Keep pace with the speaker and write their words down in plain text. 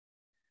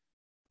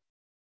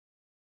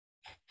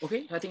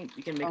Okay, I think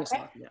we can make a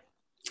start. Yeah.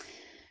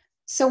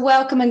 So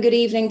welcome and good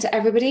evening to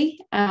everybody.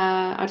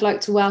 I'd like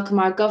to welcome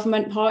our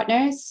government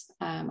partners,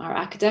 our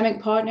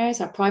academic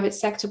partners, our private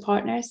sector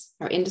partners,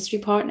 our industry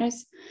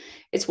partners.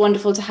 It's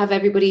wonderful to have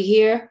everybody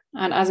here.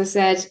 And as I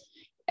said,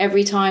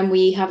 every time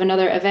we have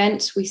another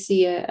event, we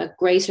see a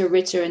greater,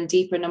 richer and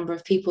deeper number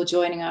of people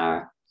joining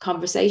our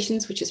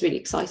conversations, which is really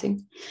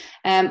exciting.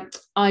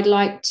 I'd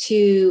like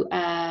to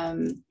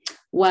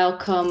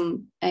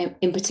welcome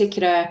in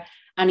particular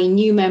any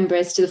new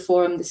members to the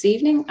forum this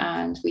evening,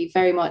 and we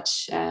very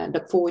much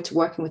look forward to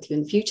working with you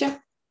in the future.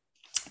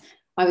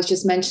 I was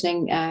just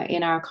mentioning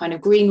in our kind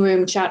of green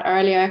room chat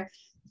earlier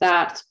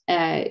that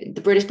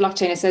the British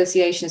Blockchain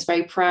Association is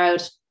very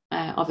proud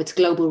of its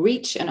global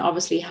reach, and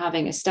obviously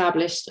having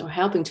established or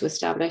helping to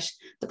establish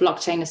the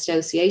Blockchain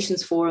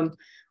Associations Forum,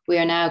 we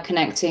are now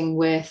connecting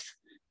with,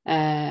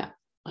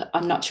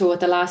 I'm not sure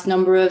what the last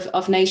number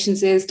of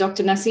nations is.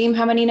 Dr. Naseem,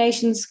 how many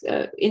nations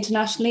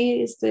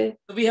internationally is the?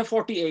 We have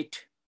 48.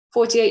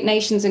 48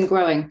 nations and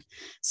growing.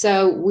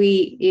 So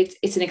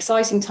it's an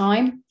exciting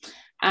time,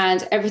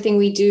 and everything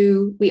we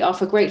do, we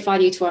offer great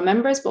value to our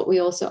members, but we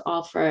also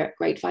offer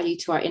great value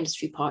to our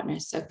industry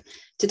partners. So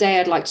today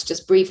I'd like to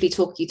just briefly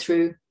talk you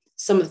through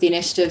some of the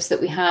initiatives that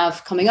we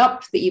have coming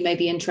up that you may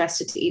be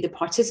interested to either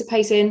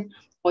participate in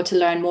or to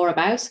learn more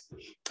about.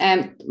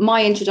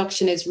 My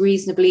introduction is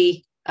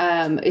reasonably,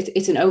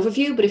 it's an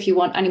overview, but if you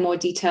want any more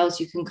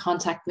details, you can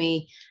contact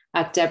me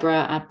at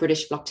Deborah at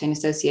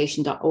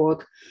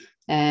britishblockchainassociation.org.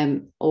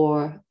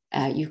 Or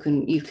you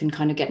can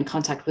kind of get in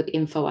contact with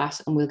info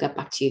at, and we'll get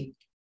back to you.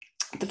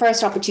 The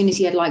first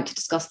opportunity I'd like to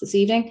discuss this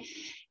evening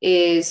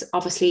is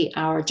obviously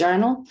our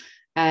journal.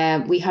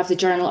 We have the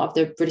Journal of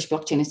the British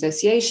Blockchain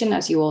Association,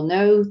 as you all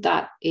know.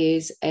 That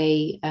is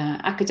a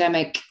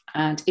academic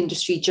and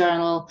industry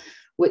journal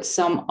with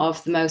some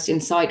of the most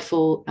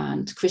insightful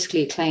and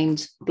critically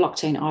acclaimed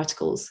blockchain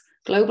articles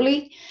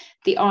globally.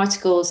 The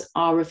articles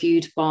are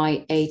reviewed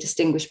by a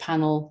distinguished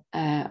panel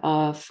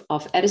of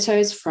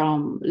editors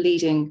from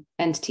leading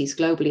entities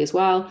globally as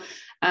well.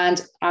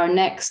 And our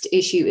next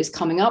issue is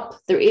coming up.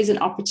 There is an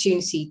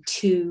opportunity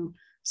to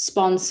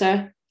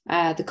sponsor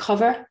the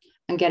cover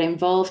and get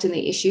involved in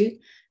the issue.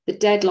 The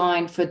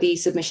deadline for the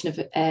submission of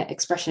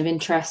expression of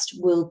interest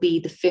will be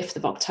the 5th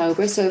of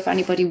October. So if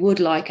anybody would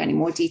like any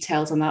more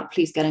details on that,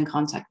 please get in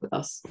contact with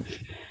us.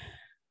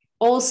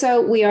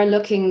 Also, we are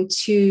looking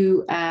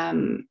to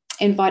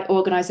invite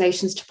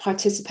organisations to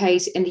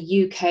participate in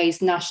the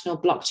UK's National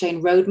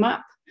Blockchain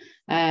Roadmap.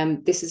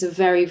 This is a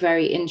very,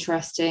 very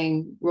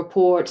interesting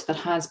report that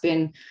has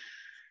been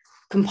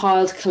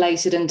compiled,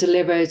 collated and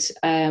delivered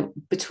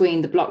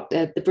between the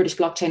British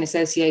Blockchain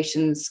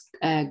Association's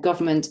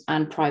government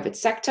and private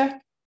sector.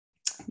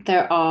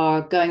 There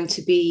are going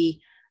to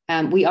be,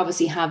 we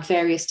obviously have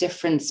various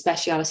different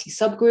speciality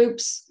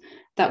subgroups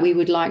that we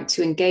would like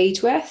to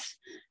engage with.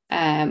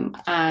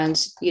 And,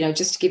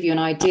 just to give you an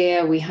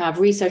idea, we have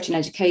research and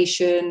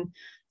education,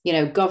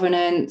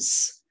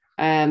 governance,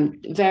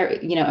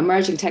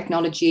 emerging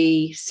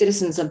technology,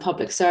 citizens and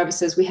public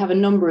services. We have a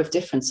number of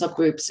different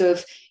subgroups. So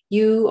if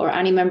you or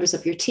any members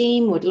of your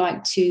team would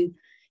like to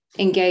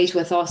engage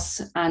with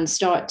us and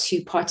start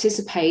to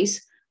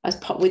participate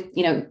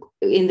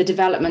in the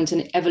development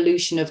and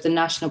evolution of the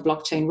National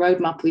Blockchain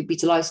Roadmap, we'd be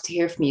delighted to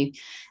hear from you.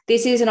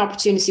 This is an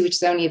opportunity which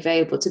is only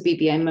available to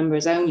BBA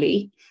members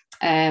only.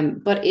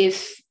 But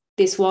if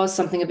this was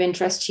something of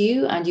interest to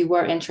you and you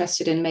were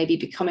interested in maybe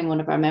becoming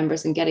one of our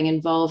members and getting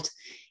involved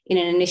in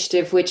an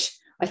initiative, which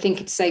I think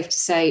it's safe to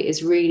say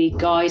is really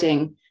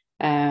guiding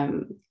a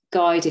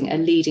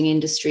leading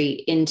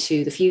industry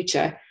into the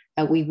future,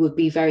 we would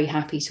be very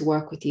happy to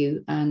work with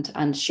you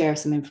and share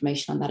some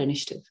information on that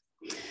initiative.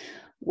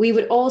 We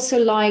would also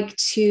like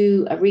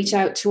to reach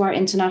out to our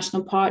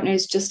international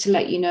partners just to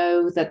let you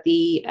know that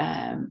the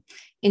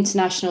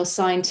International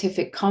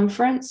Scientific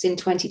Conference in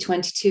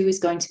 2022 is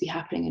going to be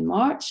happening in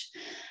March.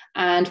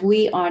 And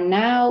we are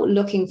now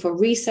looking for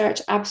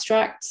research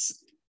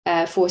abstracts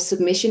for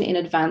submission in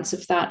advance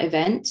of that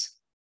event.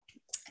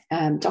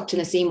 Dr.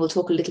 Naseem will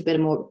talk a little bit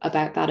more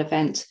about that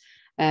event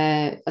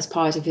as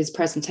part of his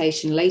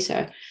presentation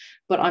later.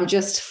 But I'm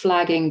just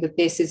flagging that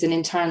this is an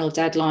internal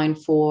deadline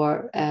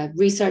for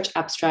research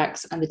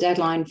abstracts, and the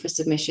deadline for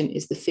submission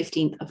is the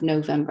 15th of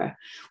November.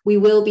 We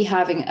will be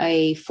having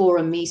a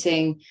forum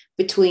meeting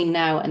between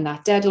now and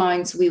that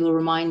deadline, so we will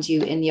remind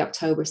you in the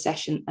October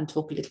session and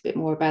talk a little bit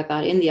more about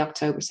that in the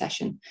October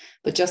session.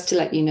 But just to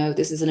let you know,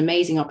 this is an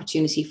amazing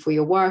opportunity for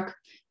your work,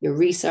 your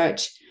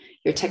research,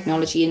 your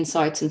technology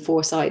insights and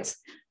foresights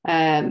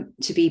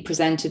to be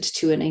presented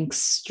to an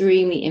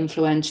extremely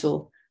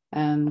influential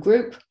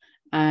group.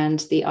 And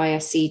the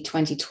ISC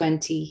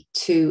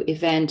 2022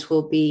 event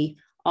will be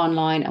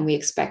online, and we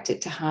expect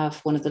it to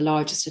have one of the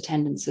largest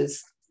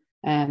attendances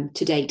to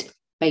date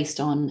based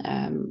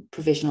on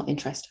provisional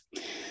interest.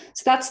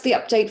 So that's the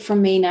update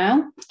from me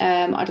now.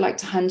 I'd like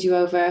to hand you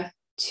over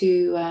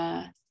to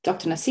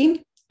Dr.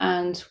 Naseem,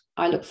 and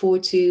I look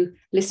forward to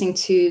listening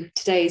to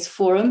today's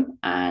forum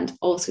and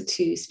also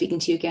to speaking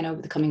to you again over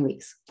the coming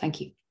weeks.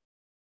 Thank you.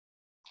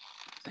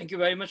 Thank you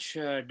very much,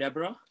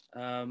 Deborah.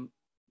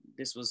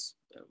 This was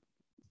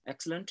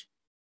excellent,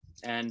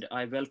 and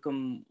I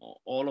welcome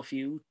all of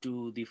you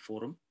to the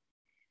forum.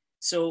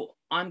 So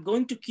I'm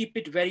going to keep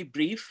it very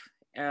brief.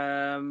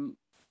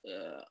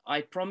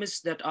 I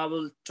promise that I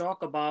will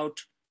talk about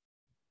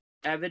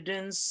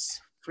evidence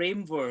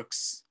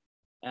frameworks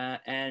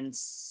and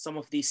some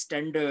of the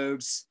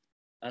standards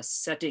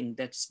setting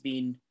that's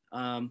been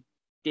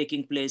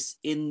taking place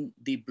in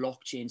the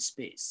blockchain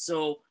space.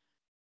 So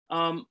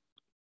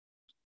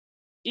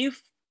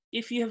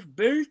if you have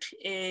built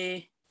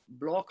a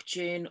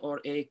blockchain or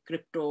a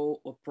crypto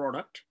or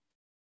product,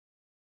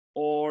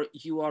 or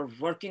you are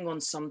working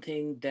on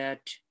something that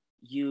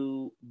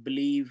you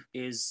believe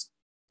is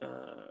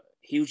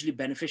hugely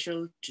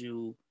beneficial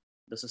to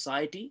the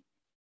society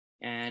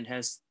and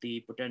has the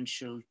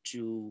potential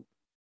to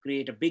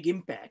create a big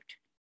impact,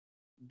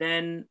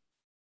 then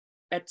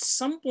at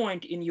some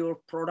point in your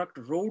product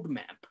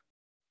roadmap,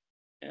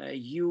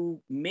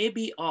 you may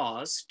be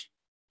asked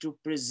to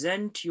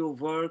present your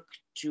work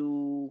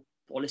to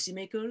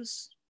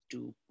policymakers,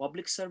 to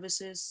public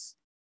services,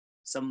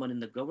 someone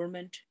in the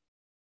government,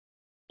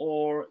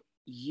 or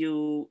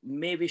you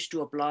may wish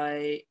to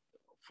apply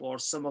for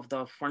some of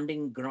the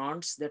funding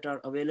grants that are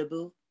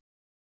available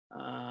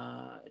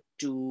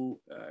to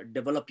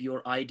develop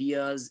your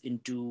ideas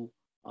into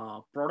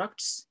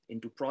products,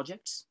 into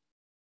projects.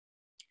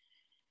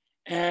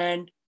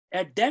 And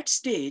at that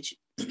stage,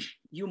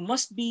 you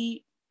must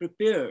be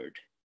prepared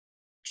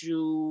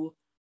to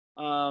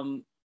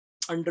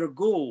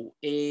undergo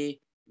a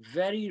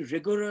very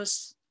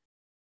rigorous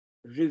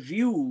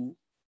review,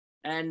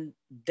 and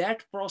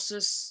that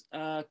process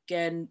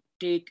can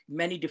take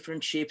many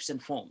different shapes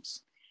and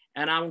forms.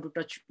 And I want to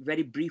touch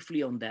very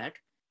briefly on that.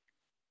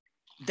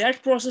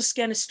 That process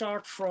can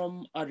start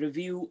from a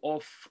review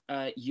of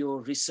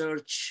your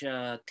research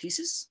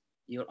thesis,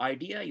 your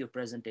idea, your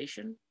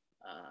presentation.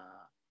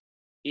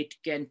 It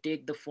can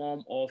take the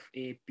form of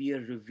a peer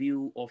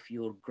review of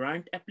your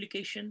grant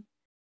application,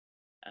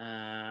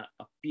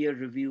 a peer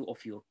review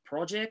of your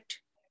project,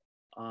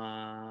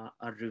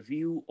 a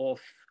review of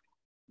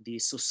the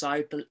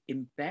societal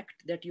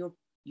impact that your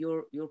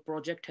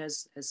project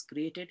has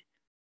created,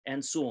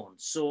 and so on.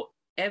 So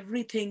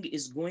everything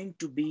is going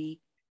to be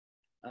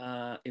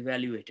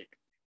evaluated.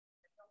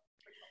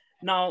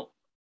 Now,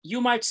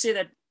 you might say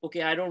that,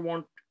 okay, I don't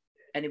want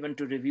anyone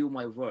to review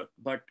my work,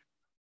 but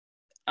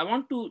I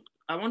want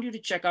you to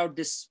check out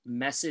this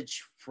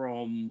message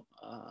from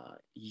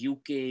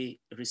UK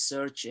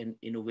Research and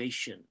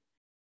Innovation.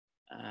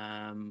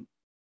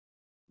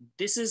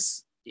 This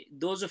is,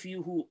 those of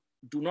you who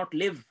do not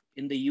live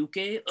in the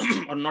UK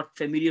or not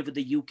familiar with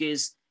the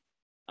UK's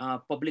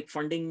public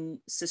funding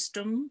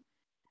system,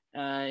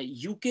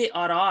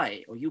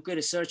 UKRI, or UK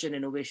Research and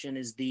Innovation,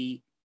 is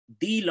the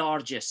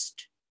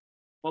largest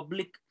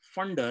public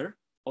funder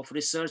of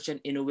research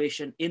and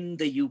innovation in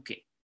the UK.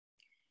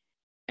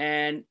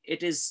 And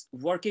it is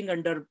working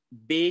under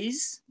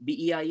BEIS,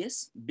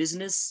 BEIS,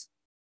 Business,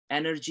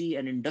 Energy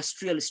and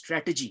Industrial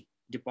Strategy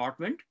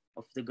Department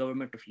of the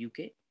Government of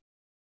UK.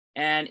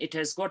 And it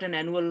has got an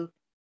annual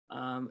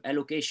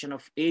allocation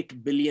of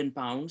 £8 billion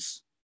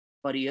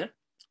per year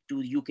to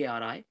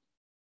UKRI.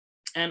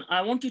 And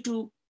I want you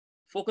to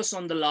focus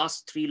on the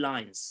last 3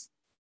 lines,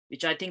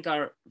 which I think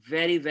are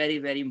very, very,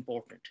 very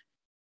important.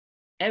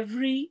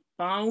 Every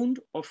pound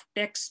of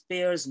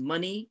taxpayers'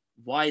 money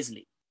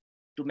wisely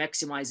to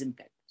maximize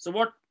impact. So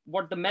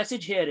what the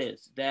message here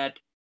is that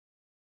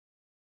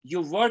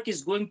your work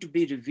is going to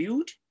be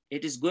reviewed,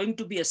 it is going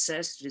to be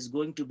assessed, it is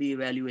going to be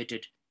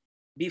evaluated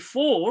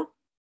before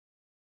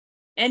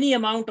any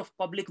amount of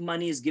public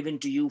money is given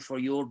to you for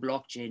your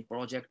blockchain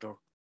project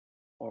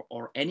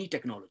or any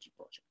technology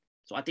project.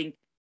 So I think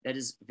that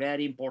is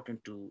very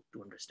important to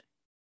understand.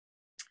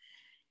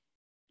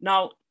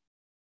 Now,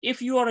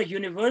 if you are a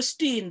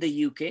university in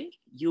the UK,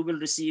 you will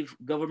receive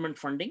government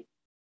funding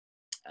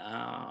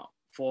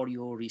for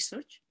your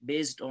research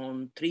based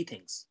on 3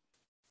 things.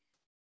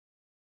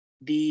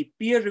 The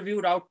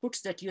peer-reviewed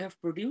outputs that you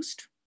have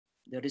produced,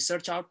 the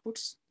research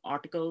outputs,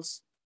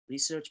 articles,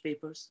 research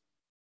papers,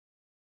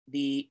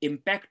 the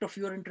impact of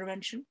your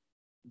intervention.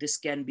 This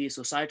can be a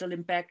societal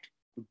impact,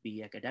 could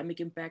be academic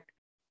impact,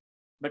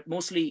 but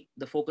mostly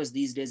the focus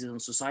these days is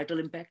on societal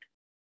impact,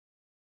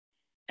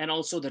 and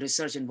also the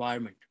research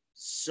environment.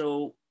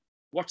 So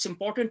what's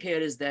important here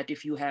is that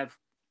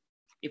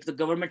if the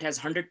government has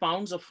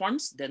 £100 of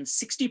funds, then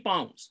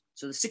 £60.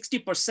 So the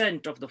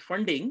 60% of the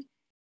funding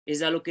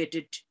is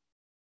allocated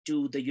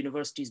to the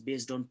universities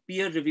based on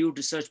peer-reviewed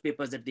research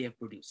papers that they have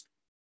produced.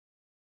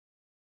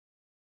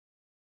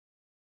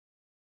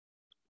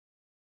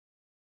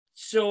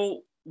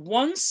 So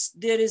once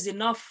there is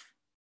enough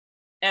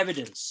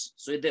evidence,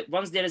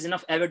 once there is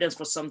enough evidence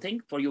for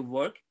something, for your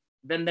work,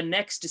 then the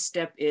next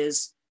step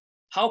is,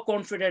 how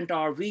confident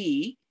are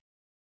we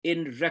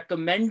in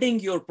recommending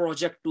your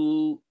project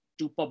to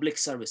public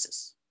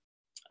services?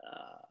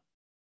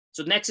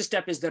 So next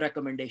step is the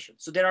recommendation.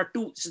 So there are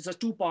it's a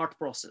 2-part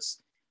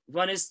process.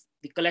 One is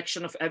the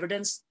collection of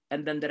evidence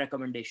and then the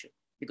recommendation.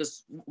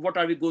 Because what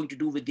are we going to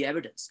do with the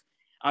evidence?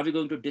 Are we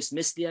going to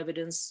dismiss the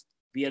evidence?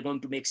 We are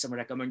going to make some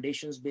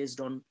recommendations based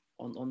on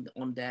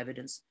the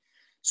evidence.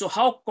 So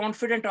how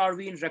confident are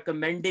we in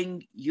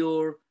recommending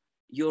your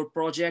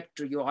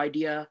project or your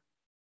idea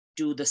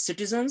to the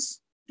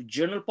citizens, to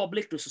general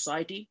public, to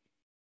society,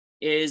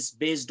 is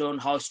based on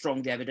how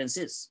strong the evidence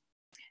is.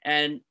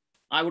 And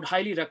I would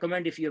highly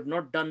recommend, if you have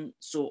not done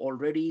so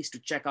already, is to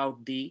check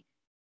out the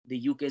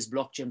UK's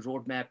blockchain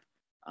roadmap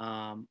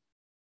on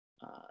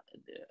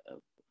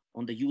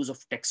the use of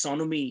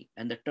taxonomy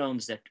and the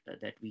terms that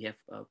we have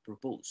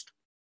proposed.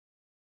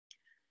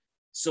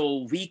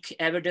 So weak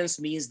evidence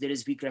means there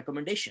is weak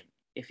recommendation.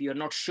 If you're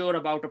not sure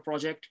about a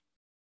project,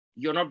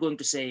 you're not going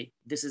to say,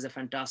 this is a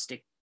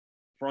fantastic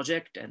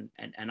project and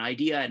an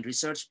idea and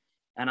research,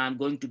 and I'm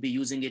going to be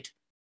using it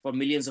for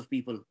millions of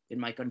people in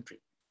my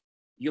country.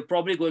 You're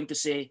probably going to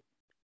say,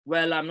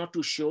 well, I'm not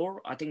too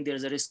sure. I think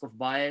there's a risk of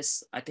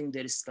bias. I think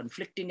there is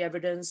conflicting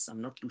evidence.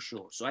 I'm not too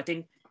sure. So I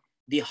think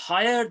the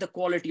higher the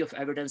quality of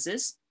evidence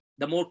is,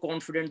 the more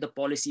confident the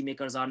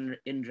policymakers are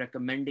in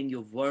recommending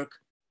your work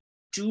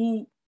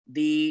to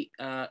the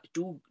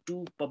to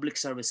public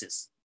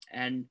services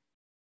and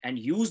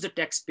use the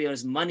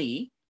taxpayers'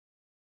 money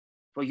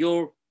for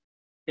your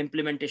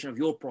implementation of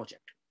your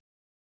project.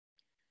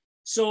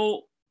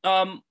 So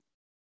on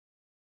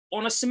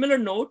a similar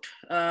note,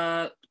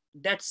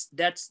 that's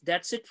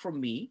it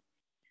from me.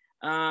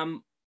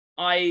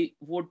 I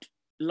would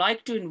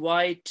like to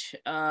invite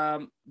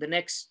the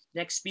next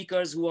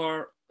speakers, who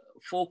are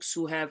folks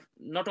who have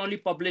not only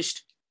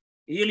published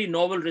really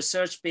novel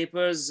research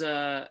papers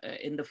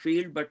in the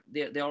field, but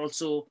they're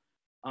also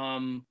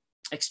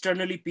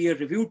externally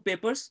peer-reviewed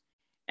papers.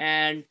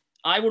 And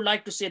I would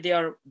like to say they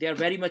are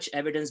very much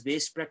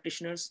evidence-based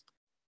practitioners.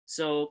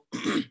 So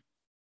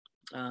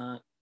I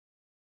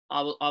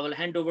will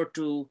hand over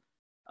to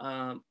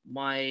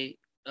my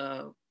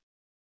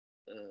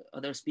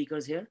other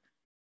speakers here.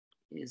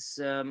 Is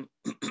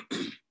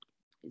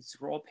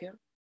Rob here?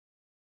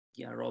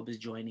 Yeah, Rob is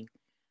joining.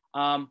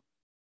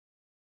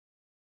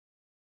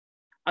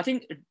 I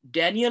think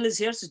Daniel is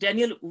here. So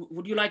Daniel,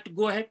 would you like to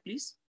go ahead,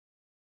 please?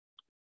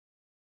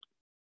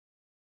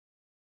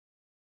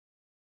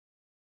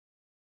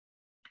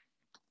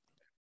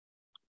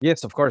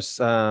 Yes, of course.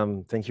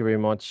 Thank you very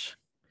much.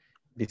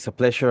 It's a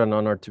pleasure and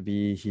honor to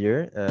be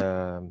here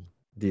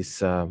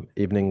this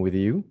evening with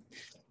you.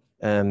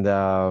 And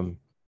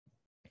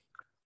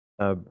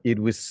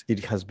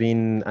it has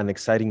been an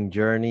exciting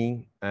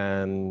journey,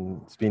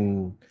 and it's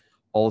been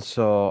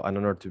also an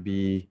honor to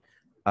be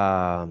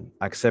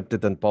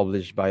accepted and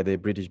published by the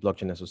British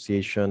Blockchain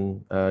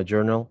Association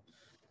journal,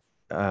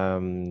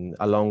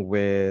 along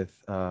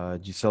with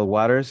Giselle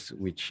Waters,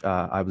 which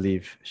I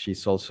believe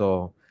she's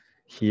also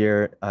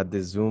here at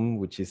the Zoom,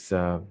 which is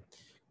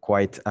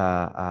quite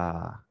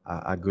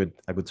a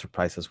good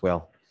surprise as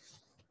well.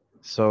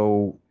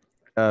 So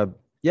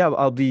yeah,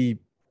 I'll be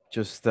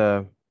just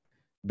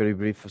very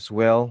brief as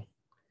well.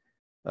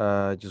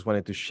 Just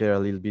wanted to share a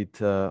little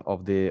bit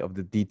of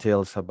the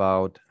details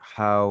about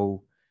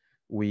how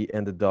we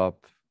ended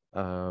up,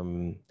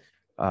 you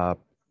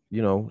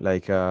know,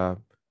 like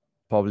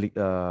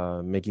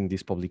making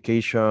this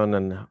publication,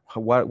 and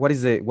what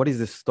is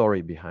the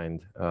story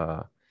behind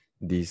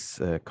this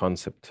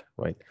concept,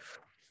 right?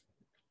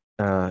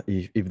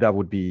 If that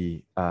would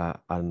be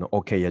an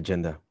okay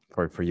agenda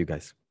for you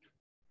guys.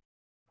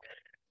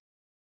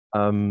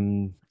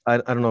 I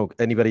don't know,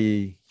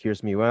 anybody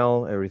hears me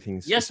well?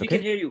 Everything's yes, okay? We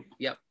can hear you.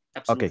 Yeah,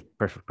 absolutely. Okay,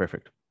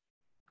 perfect.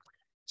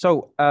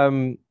 So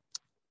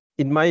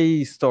in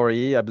my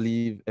story, I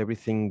believe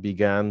everything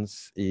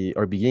begins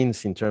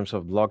in terms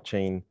of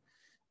blockchain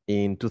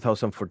in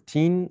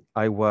 2014.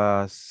 I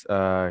was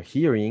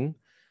hearing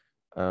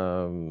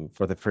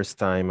for the first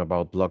time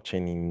about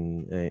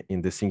blockchain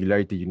in the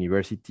Singularity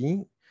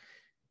University,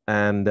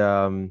 and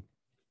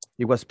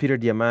it was Peter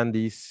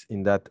Diamandis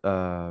in that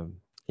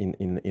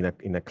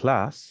in a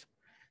class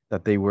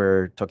that they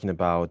were talking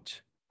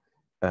about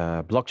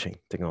blockchain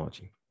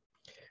technology.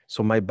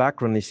 So my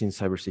background is in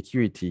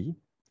cybersecurity,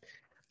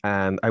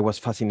 and I was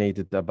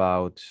fascinated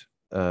about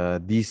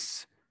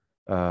this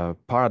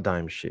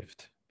paradigm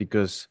shift,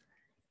 because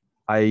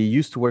I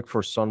used to work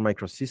for Sun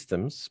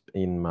Microsystems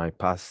in my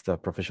past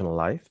professional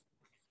life,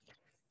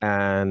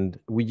 and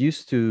we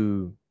used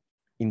to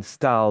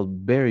install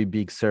very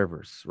big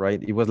servers,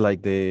 right? It was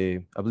like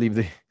I believe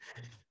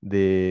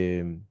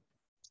the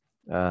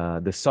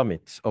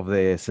summit of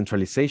the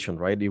centralization,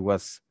 right? It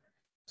was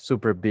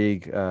super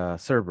big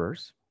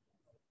servers,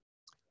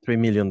 $3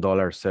 million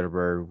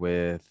server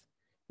with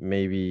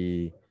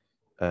maybe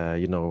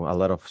you know, a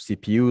lot of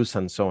CPUs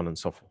and so on and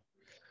so forth.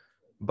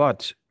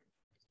 But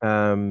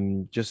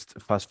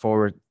just fast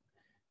forward,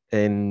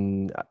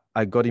 and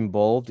I got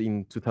involved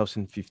in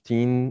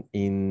 2015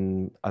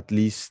 in at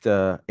least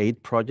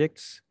 8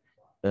 projects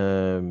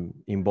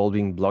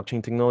involving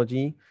blockchain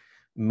technology,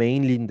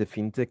 mainly in the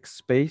fintech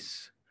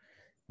space.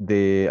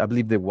 I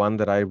believe the one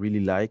that I really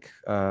like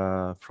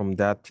from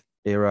that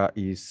era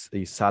is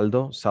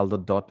Saldo.mx.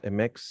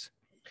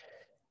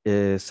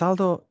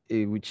 Saldo,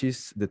 which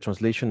is the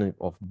translation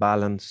of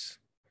balance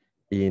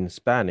in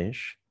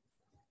Spanish,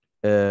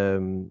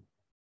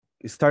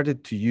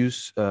 started to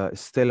use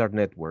Stellar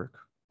Network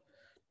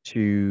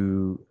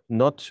to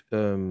not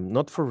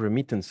for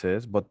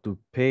remittances, but to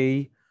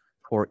pay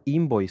for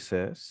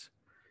invoices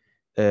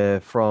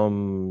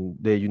from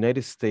the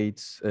United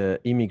States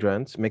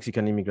immigrants,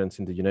 Mexican immigrants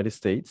in the United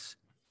States,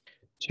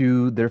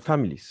 to their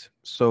families.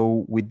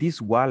 So with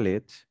this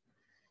wallet,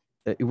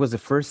 it was the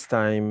first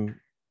time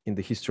in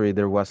the history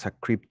there was a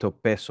crypto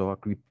peso, a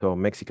crypto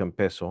Mexican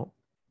peso,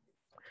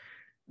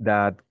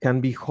 that can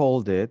be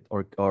holded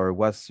or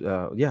was,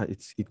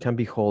 it can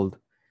be held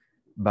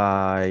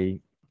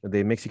by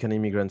the Mexican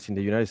immigrants in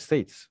the United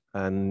States.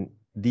 And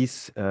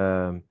this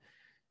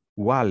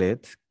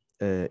wallet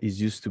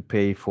is used to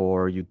pay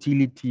for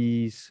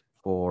utilities,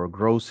 for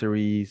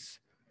groceries,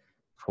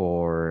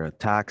 for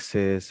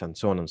taxes, and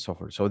so on and so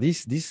forth. So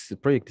this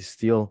project is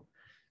still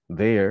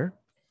there,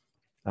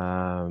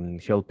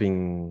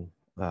 helping,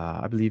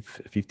 I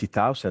believe,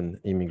 50,000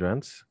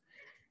 immigrants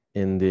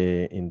in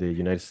the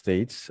United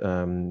States.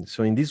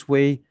 So in this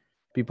way,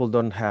 people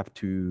don't have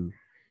to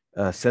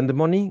send the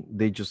money.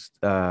 They just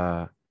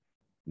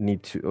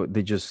need to.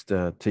 They just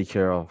take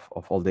care of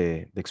all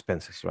the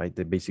expenses, right?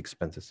 The basic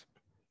expenses.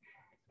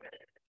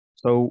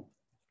 So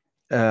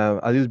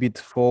a little bit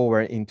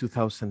forward in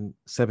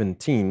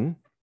 2017,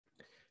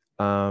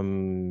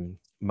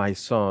 my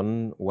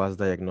son was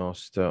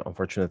diagnosed,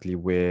 unfortunately,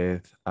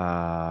 with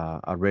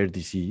a rare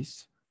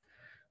disease.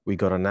 We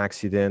got an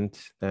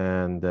accident,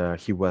 and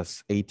he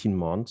was 18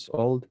 months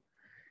old.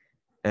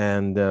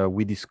 And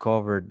we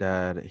discovered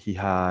that he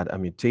had a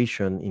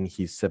mutation in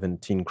his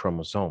 17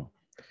 chromosome.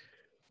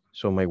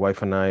 So my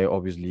wife and I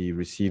obviously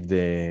received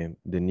the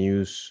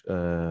news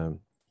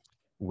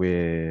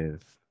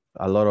with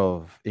a lot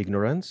of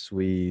ignorance.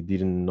 We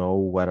didn't know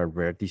what a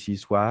rare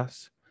disease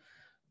was.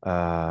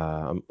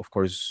 Of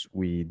course,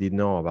 we did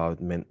know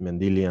about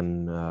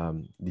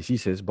Mendelian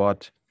diseases,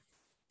 but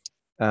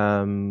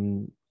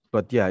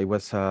yeah, it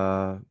was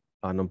an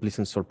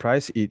unpleasant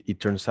surprise. It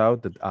turns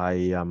out that I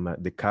am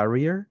the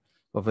carrier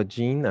of a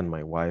gene, and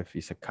my wife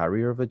is a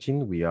carrier of a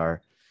gene. We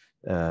are,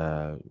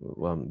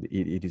 well,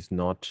 it is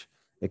not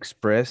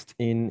expressed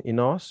in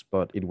us,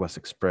 but it was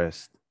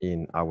expressed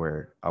in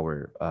our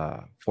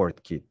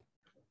fourth kid.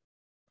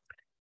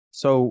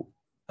 So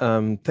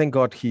thank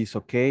God he's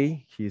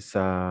okay. He's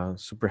a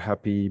super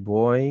happy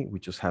boy.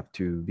 We just have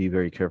to be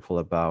very careful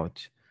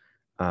about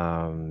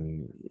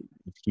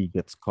if he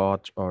gets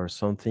caught or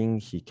something,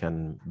 he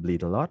can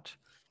bleed a lot,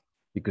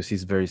 because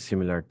he's very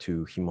similar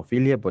to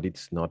hemophilia, but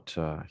it's not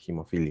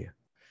hemophilia.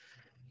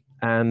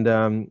 And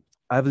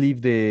I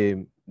believe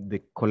the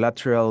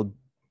collateral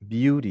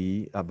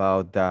beauty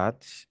about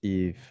that,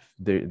 if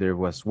there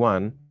was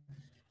one,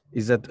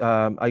 is that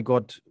I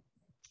got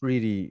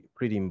pretty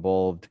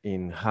involved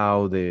in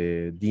how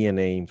the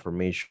DNA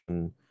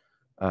information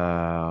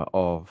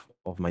of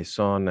my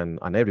son and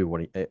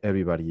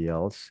everybody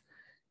else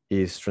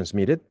is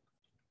transmitted,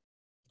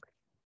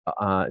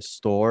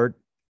 stored,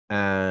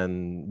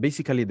 and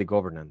basically the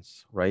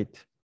governance,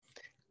 right?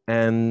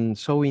 And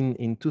so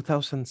in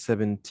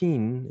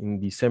 2017, in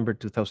December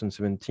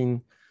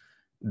 2017,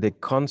 the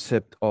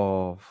concept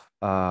of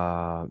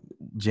a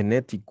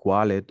genetic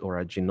wallet or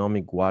a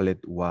genomic wallet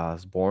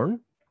was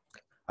born,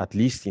 at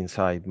least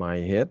inside my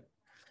head.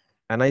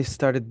 And I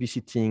started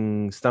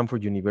visiting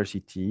Stanford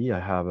University.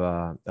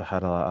 I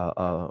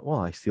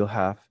still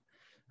have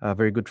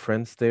very good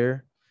friends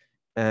there,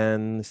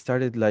 and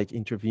started like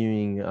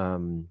interviewing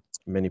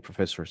many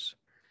professors.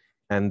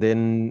 And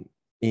then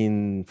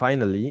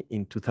finally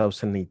in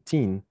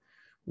 2018,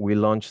 we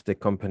launched the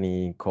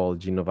company called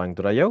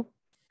Genovank.io,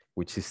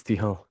 which is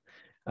still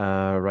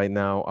right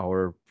now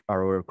our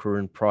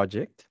current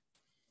project.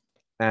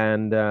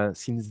 And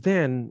since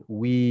then,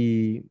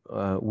 we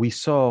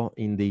saw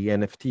in the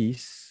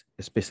NFTs,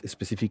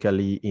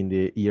 specifically in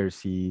the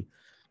ERC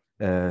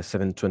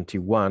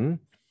 721,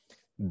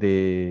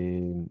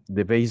 the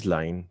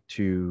baseline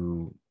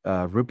to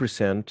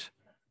represent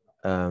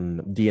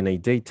DNA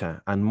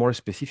data, and more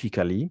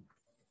specifically,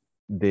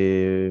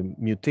 the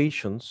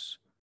mutations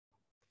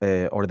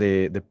or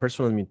the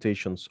personal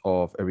mutations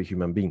of every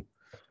human being.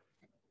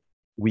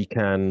 We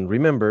can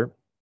remember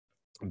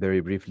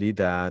very briefly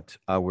that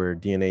our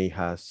DNA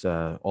has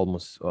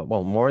almost,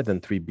 more than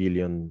 3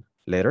 billion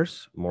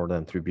letters, more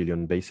than 3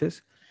 billion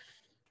bases,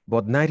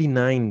 but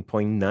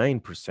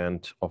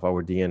 99.9% of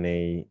our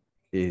DNA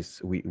is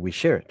we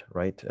share it,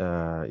 right?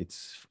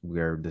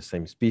 We're the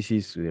same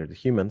species, we're the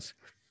humans.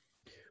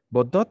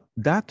 But that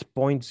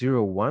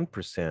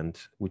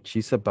 0.01%, which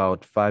is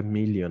about 5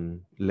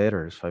 million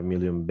letters, 5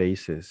 million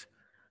bases,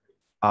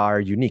 are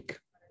unique,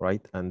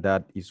 right? And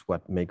that is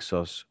what makes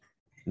us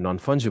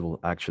non-fungible,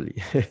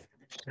 actually,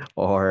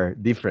 or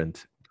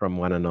different from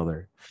one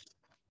another.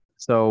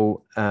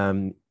 So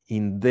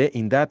in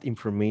that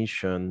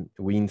information,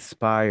 we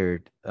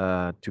inspired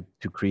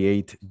to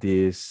create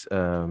this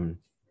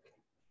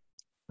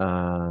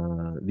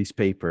this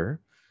paper,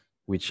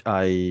 which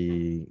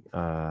I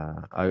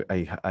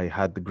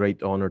had the great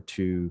honor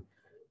to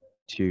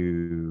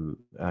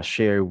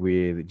share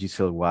with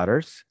Giselle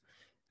Waters,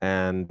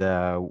 and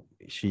I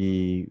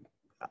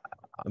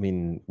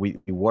mean, we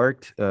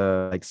worked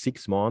like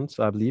 6 months,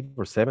 I believe,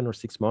 or 7 or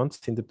 6 months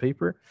in the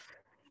paper,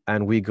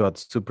 and we got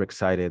super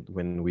excited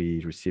when we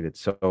received it.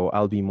 So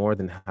I'll be more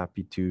than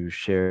happy to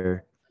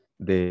share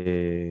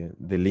the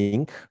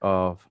link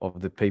of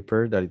the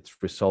paper that it's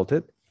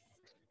resulted,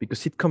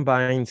 because it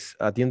combines,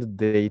 at the end of the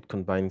day, it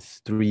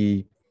combines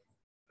 3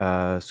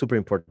 super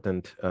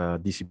important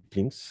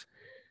disciplines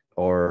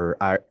or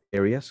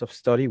areas of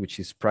study, which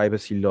is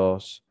privacy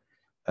laws,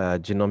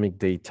 genomic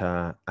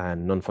data,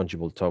 and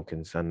non-fungible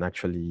tokens. And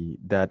actually,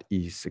 that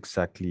is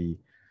exactly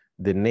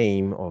the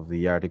name of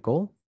the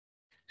article.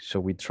 So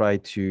we try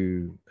to,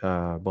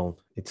 well,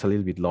 it's a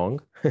little bit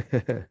long,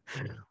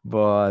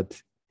 but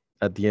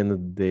at the end of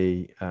the day,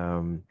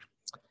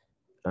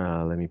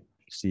 let me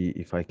see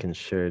if I can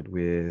share it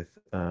with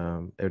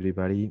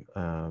everybody.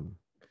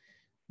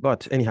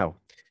 But anyhow,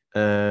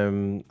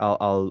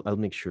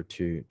 I'll make sure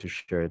to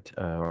share it.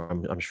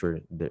 I'm sure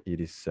that it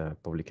is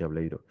publicly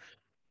available.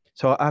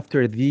 So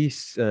after this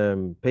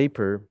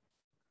paper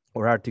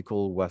or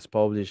article was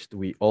published,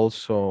 we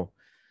also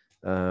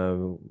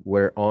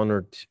were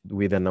honored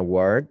with an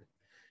award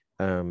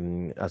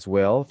as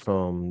well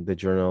from the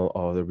Journal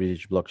of the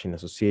British Blockchain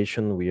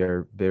Association. We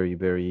are very,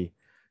 very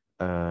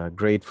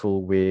grateful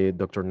with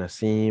Dr.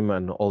 Naseem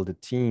and all the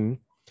team,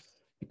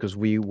 because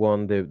we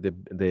won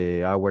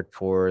the award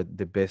for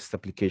the best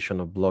application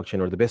of blockchain,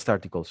 or the best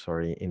article,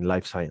 sorry, in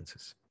life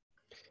sciences.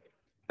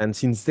 And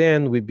since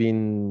then, we've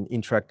been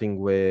interacting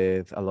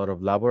with a lot of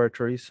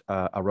laboratories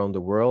around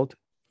the world.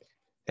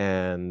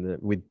 And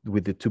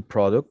with the 2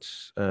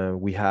 products,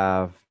 we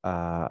have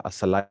a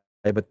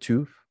saliva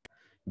tube,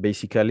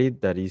 basically,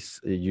 that is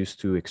used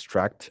to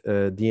extract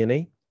DNA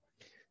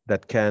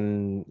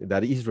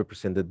that is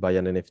represented by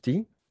an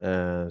NFT.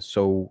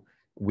 So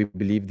we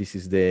believe this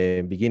is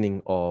the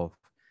beginning of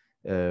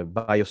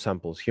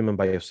biosamples, human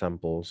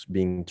biosamples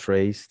being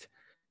traced,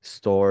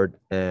 stored,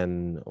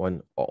 and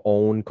on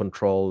own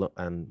control,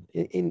 and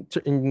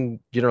in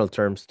general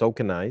terms,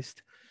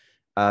 tokenized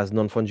as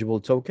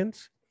non-fungible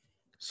tokens.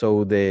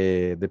 So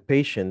the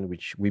patient,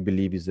 which we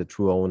believe is the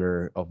true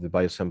owner of the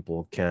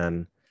biosample,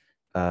 can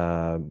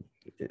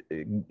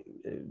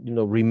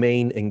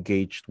remain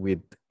engaged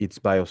with its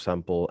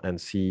biosample and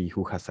see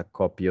who has a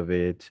copy of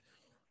it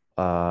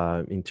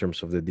in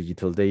terms of the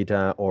digital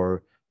data,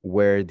 or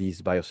where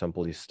this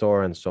biosample is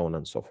stored, and so on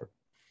and so forth.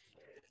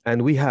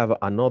 And we have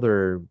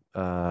another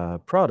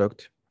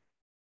product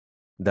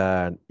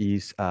that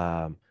is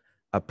a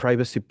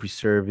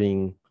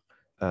privacy-preserving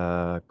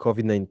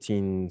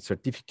COVID-19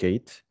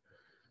 certificate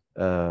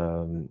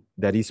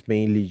that is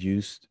mainly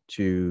used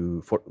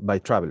by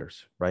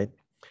travelers, right?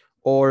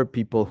 Or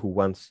people who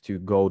wants to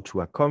go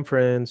to a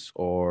conference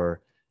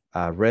or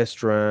a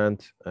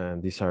restaurant,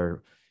 and these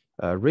are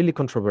really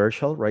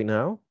controversial right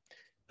now.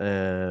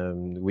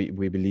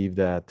 We believe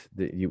that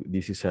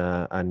this is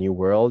a new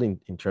world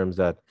in terms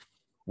that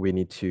we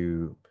need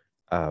to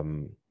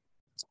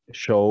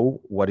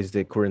show what is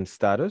the current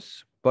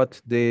status.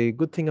 But the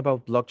good thing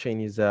about blockchain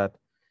is that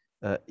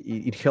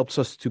it helps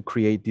us to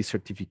create these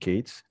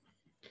certificates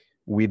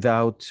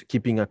without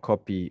keeping a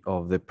copy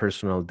of the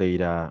personal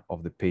data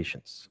of the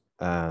patients.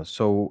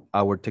 So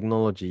our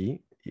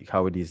technology,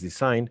 how it is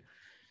designed,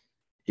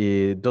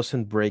 it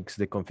doesn't break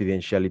the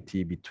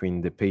confidentiality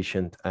between the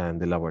patient and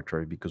the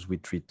laboratory, because we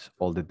treat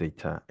all the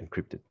data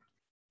encrypted.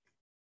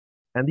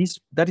 And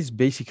that is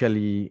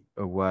basically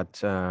what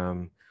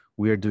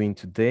we are doing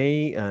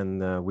today,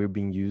 and we're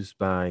being used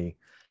by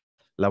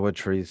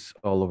laboratories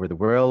all over the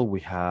world.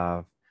 We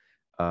have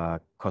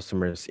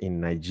customers in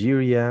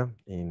Nigeria,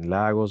 in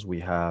Lagos, we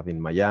have in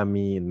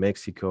Miami, in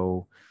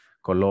Mexico,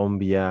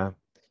 Colombia,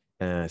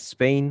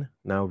 Spain.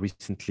 Now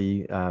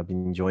recently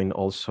been joined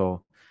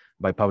also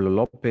by Pablo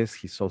Lopez.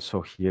 He's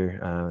also here.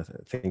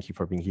 Thank you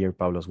for being here,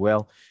 Pablo, as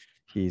well.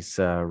 He's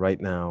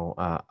right now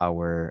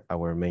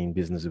our main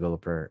business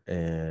developer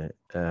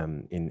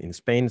in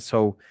Spain.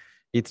 So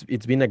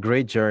it's been a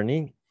great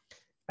journey,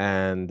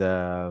 and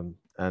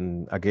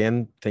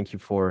again, thank you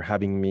for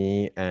having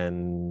me.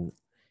 And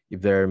if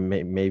there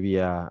may be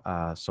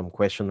some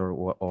question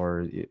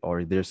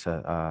or there's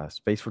a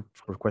space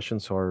for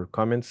questions or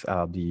comments,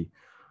 I'll be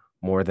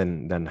more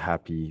than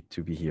happy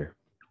to be here.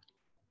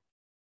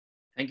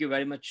 Thank you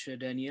very much,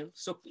 Daniel.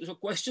 So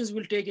questions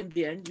we'll take in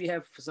the end. We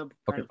have some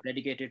kind of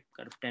dedicated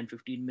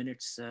 10-15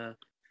 minutes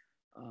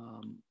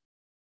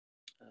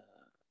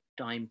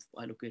time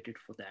allocated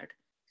for that.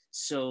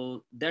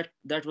 So that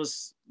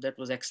was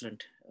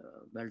excellent.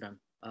 Well done.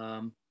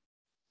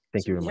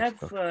 Thank you very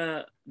much. We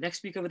have next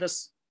speaker with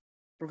us,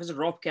 Professor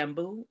Rob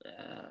Campbell.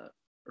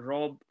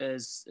 Rob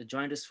has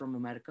joined us from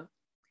America,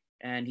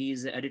 and he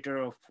is the editor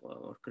of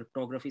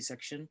Cryptography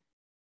section.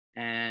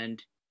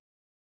 And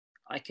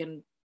I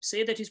can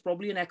say that he's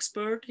probably an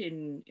expert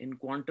in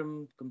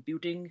quantum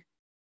computing,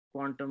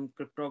 quantum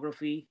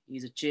cryptography.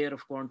 He's a chair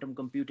of quantum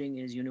computing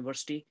in his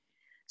university.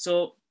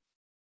 So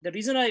the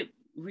reason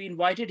we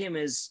invited him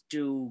is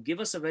to give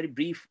us a very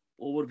brief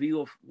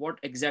overview of what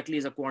exactly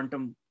is a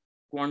quantum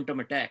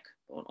attack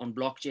on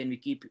blockchain. We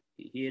keep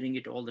hearing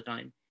it all the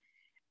time.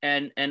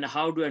 And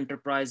how do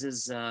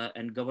enterprises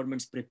and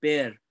governments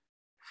prepare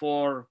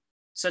for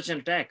such an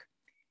attack?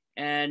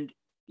 And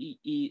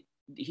he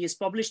has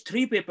published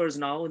 3 papers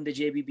now in the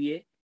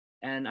JBBA,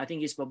 and I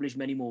think he's published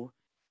many more.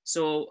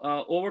 So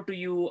over to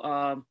you,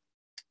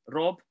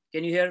 Rob.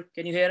 Can you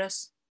hear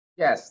us?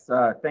 Yes,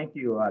 thank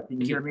you.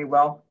 Can you hear me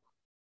well?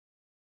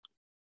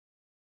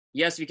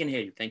 Yes, we can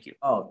hear you. Thank you.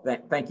 Oh,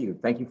 thank you.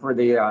 Thank you for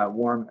the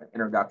warm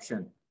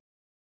introduction.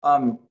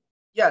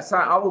 Yes,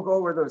 I will go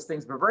over those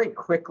things, but very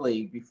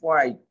quickly, before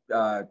I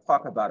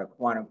talk about a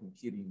quantum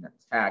computing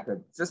attack,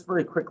 just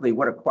very quickly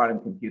what a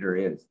quantum computer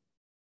is.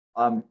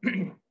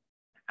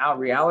 Our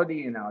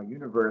reality in our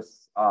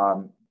universe,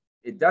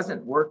 it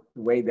doesn't work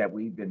the way that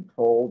we've been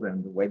told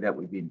and the way that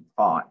we've been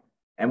taught.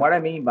 And what I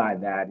mean by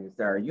that is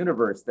that our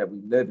universe that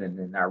we live in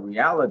and our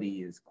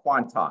reality is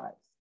quantized,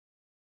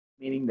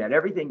 meaning that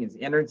everything is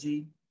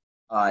energy,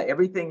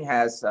 everything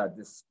has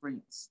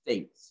discrete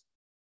states.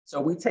 So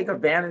we take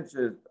advantage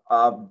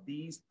of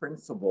these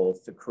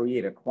principles to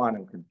create a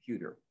quantum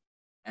computer.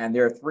 And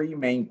there are 3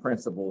 main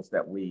principles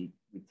that we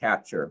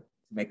capture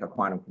to make a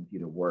quantum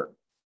computer work.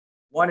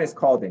 One is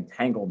called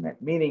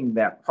entanglement, meaning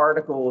that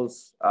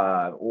particles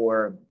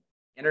or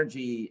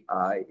energy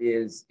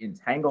is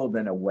entangled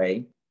in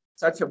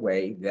such a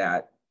way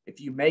that if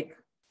you make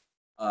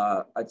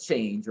a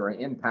change or an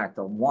impact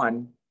on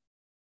one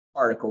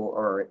particle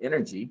or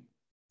energy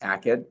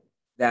packet,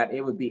 that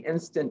it would be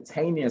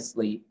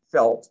instantaneously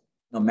felt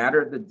no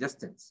matter the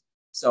distance.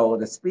 So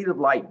the speed of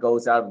light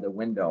goes out of the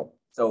window.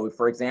 So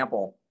for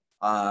example,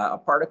 a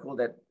particle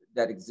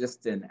that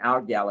exists in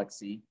our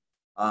galaxy,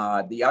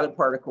 the other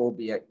particle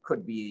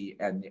could be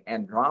an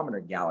Andromeda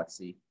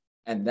galaxy,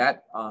 and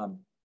that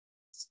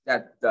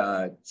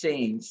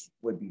change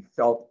would be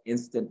felt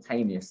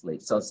instantaneously.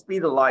 So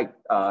speed of light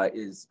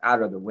is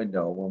out of the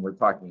window when we're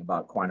talking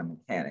about quantum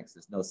mechanics.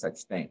 There's no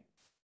such thing.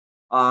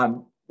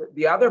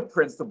 Another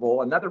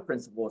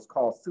principle is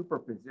called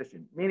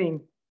superposition,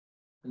 meaning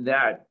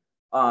that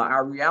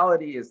our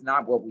reality is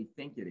not what we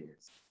think it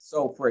is.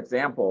 So for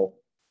example,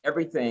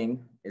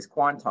 everything is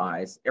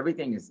quantized,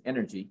 everything is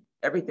energy,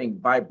 everything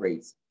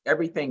vibrates,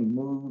 everything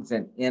moves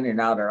in and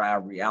out of our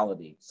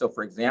reality. So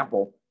for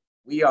example,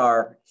 we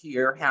are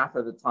here half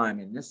of the time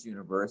in this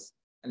universe,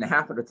 and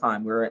half of the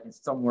time we're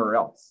somewhere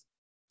else.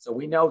 So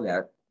we know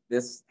that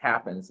this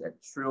happens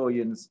at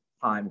trillions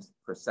times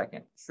per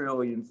second,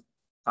 trillions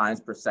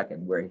times per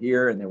second. We're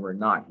here and then we're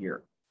not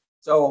here.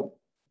 So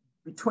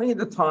between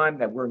the time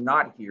that we're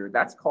not here,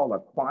 that's called a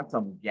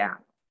quantum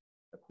gap,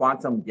 a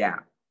quantum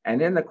gap.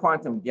 And in the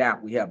quantum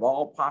gap, we have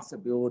all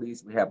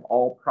possibilities, we have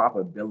all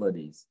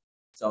probabilities.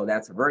 So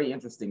that's a very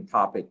interesting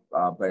topic,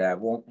 but I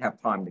won't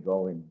have time to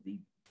go in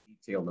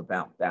detail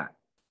about that.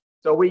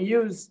 So we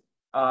use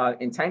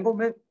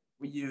entanglement,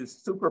 we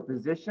use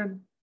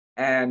superposition,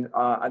 and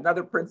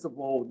another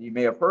principle you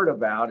may have heard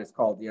about is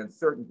called the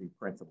uncertainty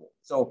principle.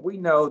 So if we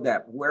know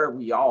that where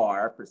we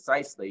are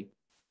precisely,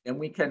 then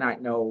we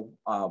cannot know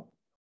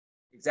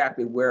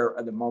exactly where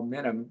the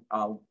momentum,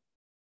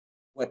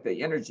 what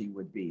the energy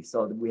would be.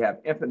 So that we have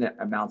infinite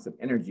amounts of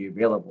energy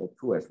available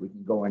to us. We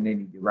can go in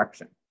any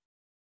direction.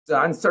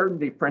 The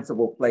uncertainty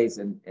principle plays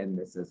in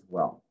this as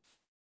well.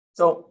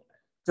 So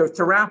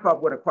to wrap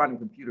up what a quantum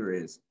computer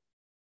is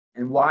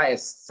and why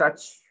it's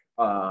such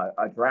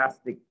a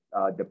drastic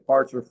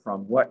departure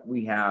from what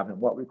we have and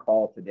what we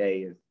call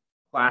today is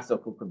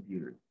classical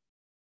computers.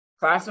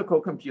 Classical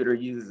computer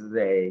uses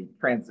a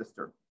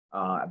transistor,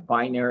 a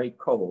binary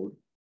code.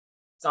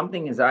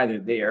 Something is either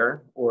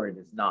there or it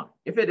is not.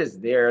 If it is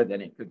there, then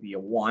it could be a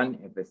 1.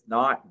 If it's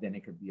not, then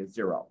it could be a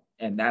 0.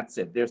 And that's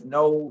it. There's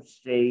no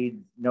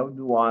shades, no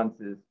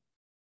nuances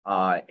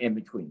in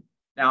between.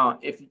 Now,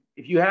 if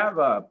you have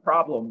a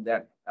problem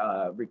that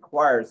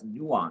requires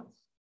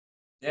nuance,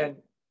 then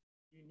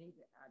you need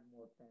to add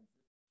more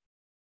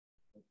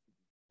transistors.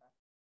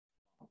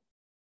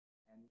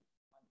 And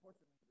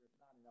unfortunately, there's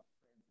not enough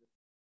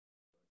transistors.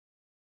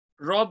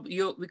 Rob,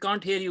 we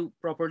can't hear you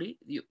properly.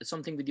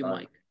 Something with your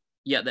mic.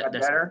 Yeah, that's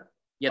better.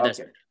 Yeah,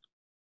 that's okay.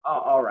 Oh,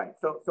 all right.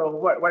 So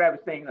what I was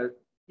saying is,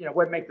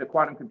 what makes a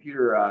quantum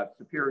computer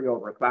superior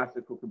over a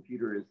classical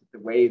computer is the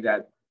way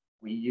that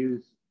we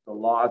use the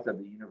laws of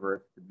the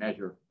universe to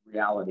measure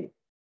reality.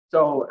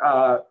 So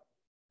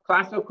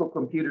classical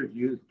computers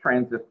use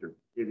transistors.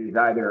 It is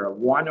either a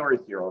 1 or a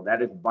 0.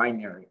 That is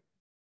binary.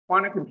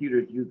 Quantum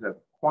computers use a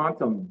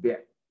quantum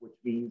bit, which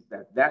means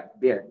that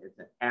bit is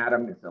an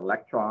atom, it's an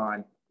electron,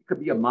 it could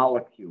be a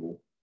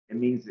molecule. It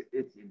means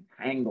it's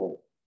entangled.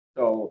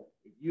 So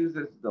it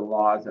uses the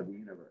laws of the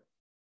universe,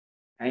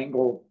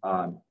 angled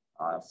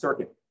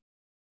circuit.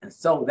 And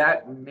so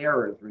that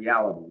mirrors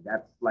reality.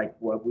 That's like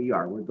what we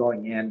are. We're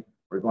going in,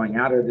 we're going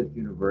out of this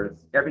universe.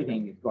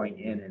 Everything is going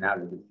in and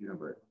out of this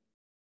universe.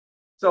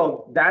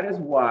 So that is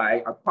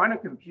why a quantum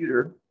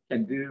computer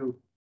can do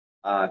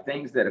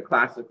things that a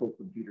classical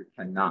computer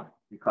cannot,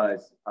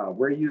 because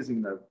we're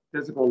using the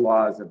physical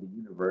laws of the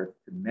universe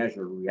to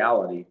measure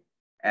reality,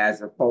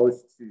 as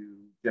opposed to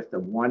just a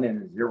 1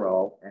 and a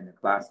 0 in a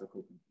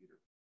classical computer.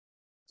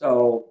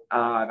 So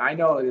I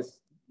know it's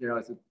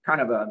a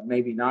kind of a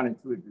maybe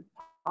non-intuitive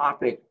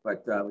topic,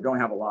 but we don't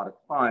have a lot of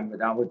time.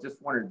 But I would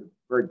just wanted to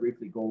very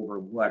briefly go over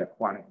what a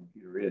quantum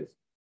computer is.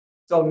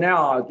 So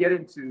now I'll get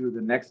into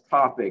the next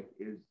topic,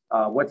 is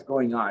what's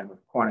going on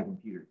with quantum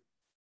computers.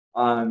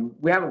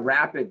 We have a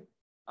rapid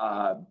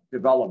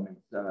development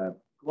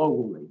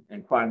globally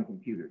in quantum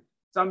computers.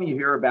 Some you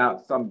hear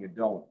about, some you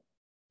don't.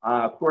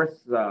 Of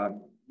course,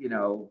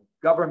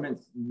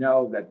 governments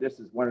know that this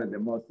is one of the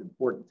most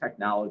important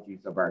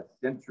technologies of our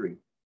century,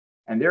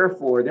 and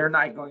therefore they're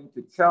not going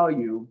to tell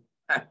you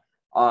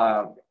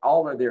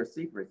all of their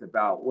secrets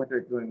about what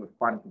they're doing with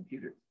quantum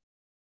computers.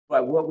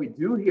 But what we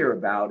do hear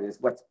about is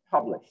what's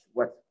published,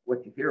 what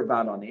you hear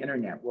about on the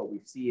internet, what we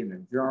see in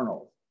the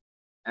journals.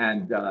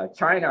 And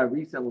China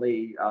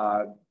recently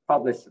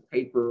published a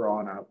paper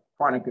on a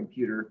quantum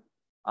computer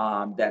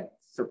that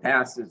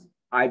surpasses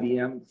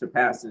IBM,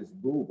 surpasses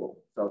Google.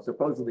 So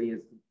supposedly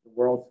is the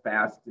world's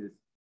fastest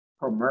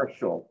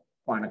commercial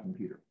quantum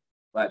computer.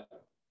 But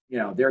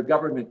they're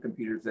government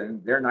computers,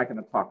 and they're not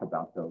going to talk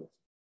about those.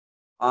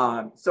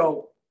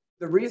 So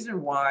the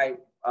reason why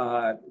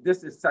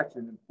this is such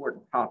an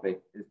important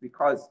topic is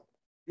because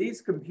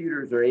these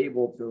computers are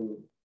able to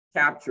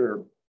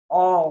capture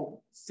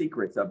all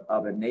secrets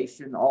of a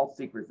nation, all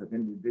secrets of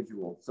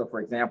individuals. So for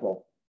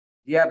example,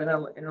 you have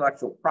an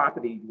intellectual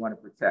property you want to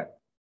protect.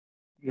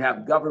 You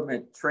have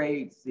government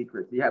trade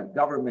secrets. You have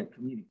government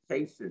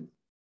communications.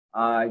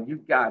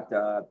 You've got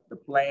the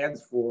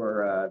plans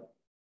for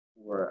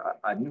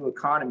a new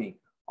economy.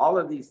 All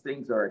of these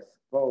things are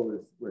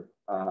exposed with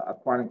a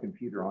quantum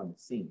computer on the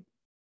scene.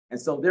 And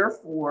so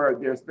therefore,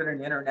 there's been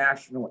an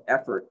international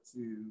effort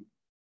to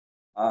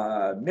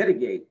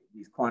mitigate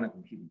these quantum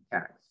computing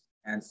attacks.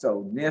 And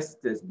so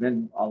NIST has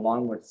been,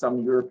 along with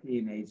some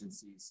European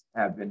agencies,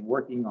 have been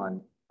working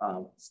on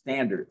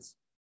standards.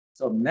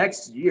 So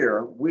next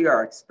year, we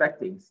are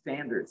expecting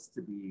standards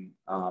to be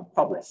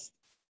published.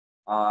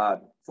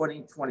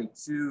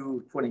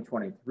 2022,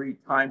 2023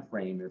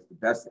 timeframe is the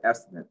best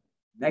estimate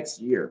next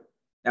year.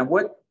 And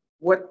what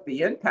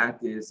the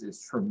impact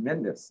is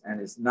tremendous,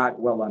 and is not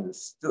well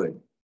understood,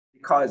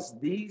 because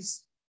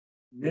these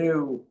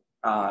new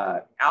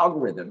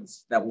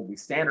algorithms that will be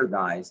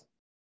standardized,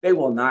 they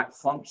will not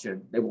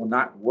function, they will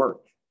not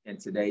work in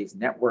today's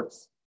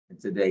networks, in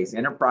today's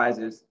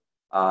enterprises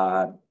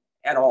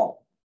at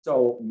all.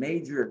 So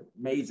major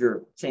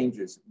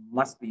changes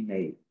must be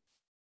made.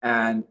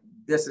 And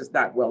this is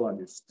not well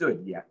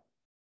understood yet.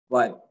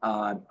 But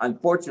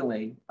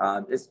unfortunately,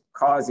 it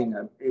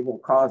will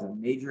cause a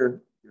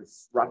major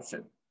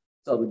disruption.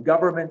 So the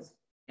governments,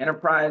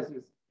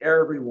 enterprises,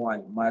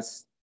 everyone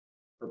must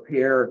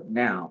prepare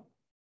now.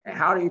 And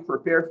how do you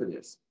prepare for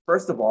this?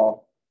 First of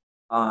all,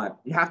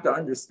 you have to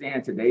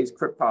understand today's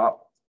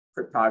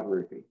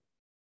cryptography.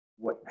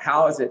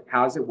 How does it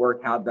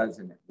work? How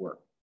doesn't it work?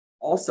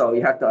 Also,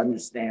 you have to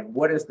understand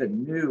what is the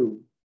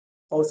new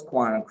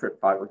post-quantum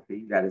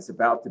cryptography that is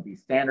about to be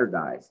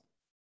standardized.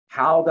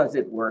 How does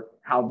it work?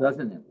 How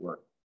doesn't it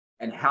work?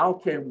 And how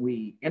can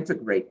we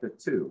integrate the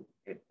two?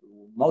 It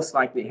will most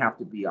likely have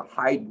to be a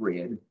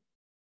hybrid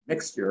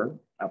mixture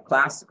of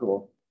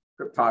classical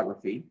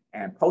cryptography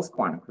and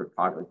post-quantum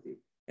cryptography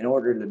in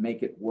order to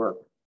make it work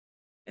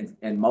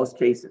in most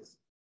cases.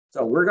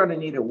 So we're going to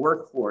need a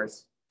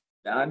workforce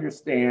that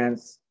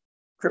understands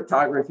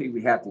cryptography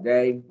we have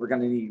today. We're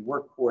going to need a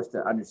workforce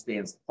that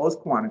understands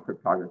post-quantum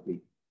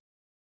cryptography.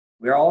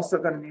 We're also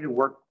going to need a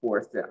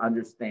workforce that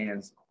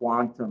understands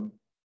quantum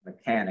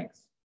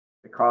mechanics,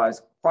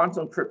 because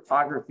quantum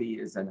cryptography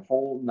is a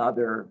whole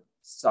nother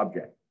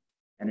subject.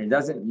 And it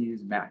doesn't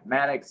use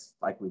mathematics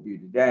like we do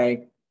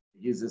today. It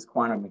uses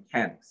quantum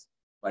mechanics,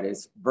 but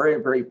it's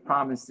very, very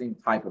promising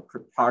type of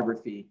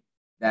cryptography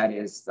that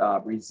is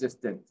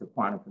resistant to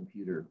quantum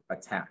computer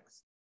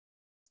attacks.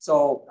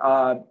 So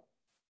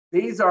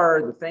these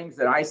are the things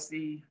that I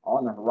see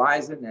on the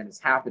horizon, and it's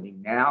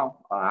happening now.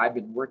 I've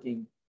been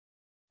working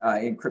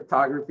in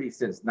cryptography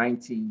since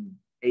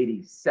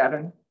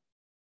 1987.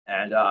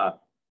 And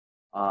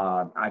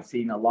I've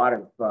seen a lot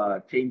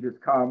of changes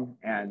come,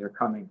 and they're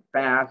coming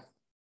fast.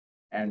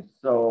 And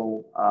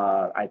so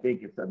I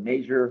think it's a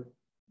major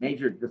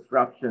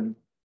disruption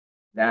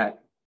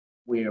that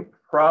we are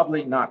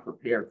probably not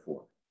prepared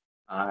for.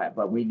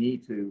 But we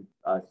need to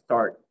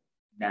start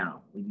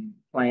now. We need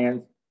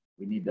plans.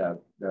 We need the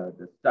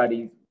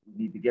studies.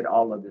 We need to get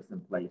all of this in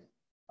place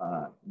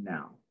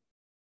now.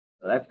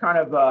 So that's kind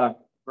of a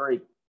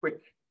very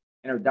quick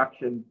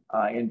introduction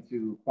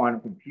into quantum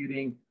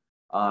computing,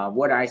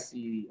 what I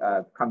see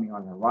coming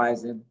on the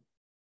horizon.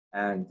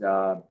 And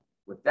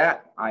with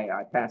that,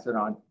 I pass it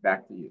on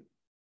back to you.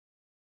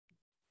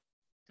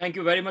 Thank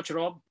you very much,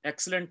 Rob.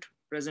 Excellent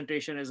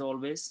presentation as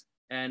always.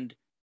 And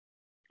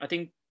I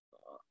think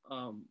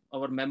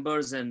our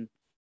members and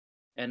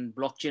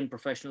blockchain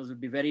professionals will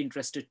be very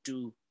interested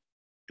to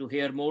to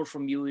hear more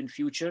from you in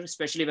future,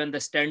 especially when the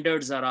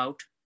standards are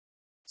out.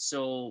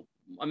 So,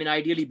 I mean,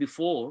 ideally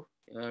before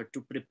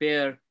to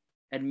prepare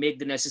and make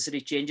the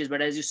necessary changes.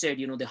 But as you said,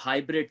 you know, the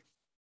hybrid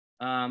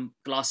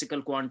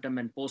classical quantum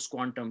and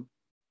post-quantum,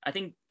 I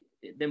think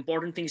the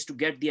important thing is to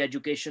get the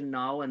education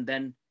now and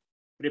then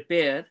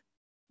prepare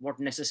what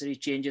necessary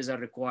changes are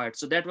required.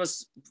 So that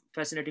was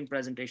fascinating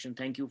presentation.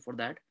 Thank you for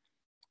that.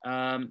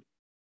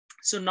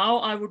 So now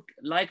I would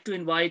like to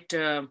invite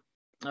our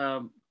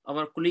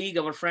colleague,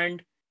 our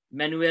friend,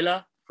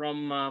 Manuela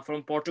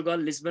from Portugal,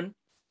 Lisbon.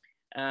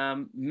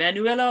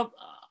 Manuela,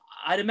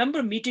 I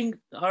remember meeting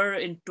her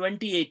in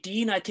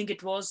 2018. I think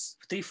it was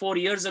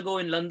 3-4 years ago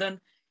in London.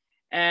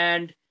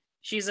 And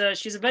she's a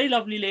very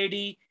lovely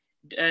lady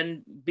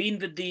and been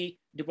with the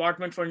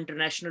Department for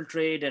International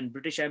Trade and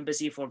British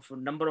Embassy for a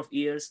number of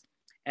years.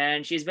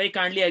 And she's very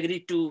kindly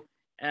agreed to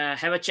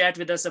have a chat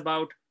with us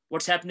about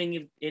what's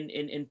happening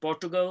in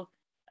Portugal,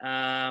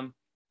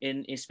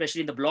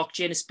 especially in the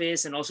blockchain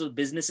space and also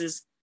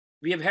businesses.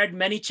 We have had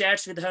many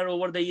chats with her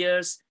over the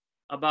years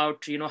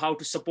about, you know, how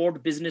to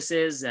support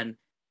businesses and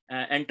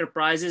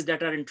enterprises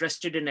that are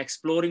interested in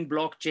exploring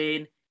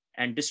blockchain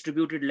and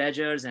distributed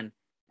ledgers, and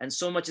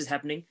so much is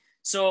happening.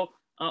 So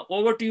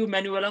over to you,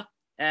 Manuela,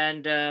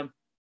 and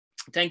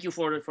thank you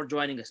for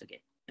joining us again.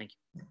 Thank you.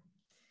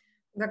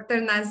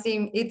 Dr.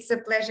 Naseem, it's a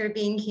pleasure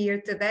being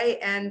here today,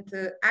 and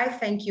I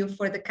thank you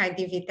for the kind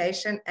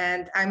invitation.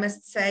 And I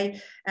must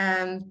say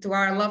to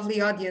our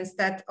lovely audience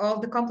that all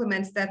the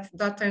compliments that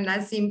Dr.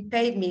 Naseem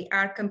paid me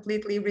are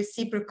completely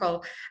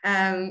reciprocal.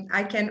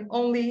 I can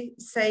only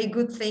say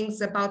good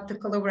things about the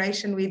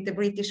collaboration with the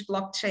British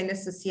Blockchain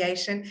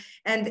Association.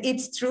 And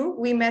it's true,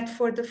 we met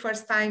for the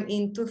first time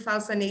in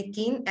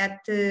 2018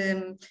 at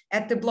the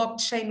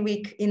Blockchain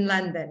Week in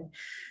London.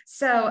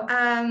 So,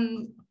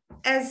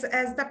 as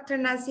Dr.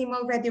 Naseem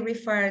already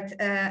referred,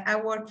 I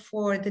work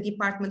for the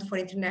Department for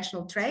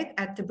International Trade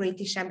at the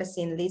British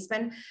Embassy in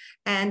Lisbon.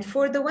 And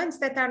for the ones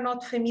that are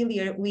not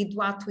familiar with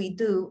what we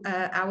do,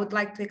 I would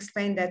like to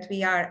explain that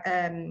we are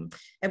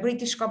a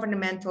British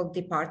governmental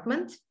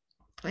department.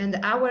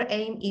 And our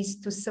aim is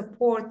to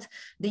support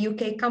the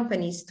UK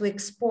companies to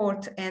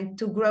export and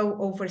to grow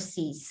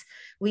overseas.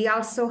 We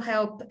also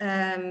help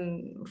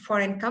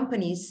foreign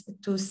companies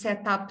to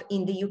set up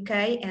in the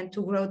UK and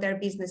to grow their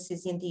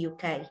businesses in the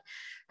UK.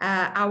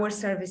 Our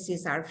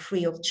services are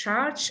free of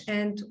charge,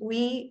 and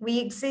we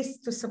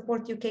exist to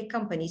support UK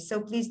companies.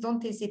 So please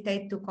don't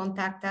hesitate to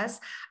contact us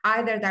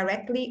either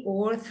directly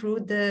or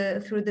through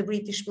the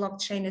British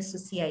Blockchain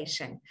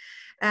Association.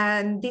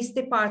 And this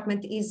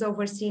department is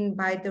overseen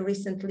by the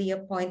recently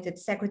appointed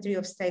Secretary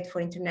of State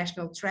for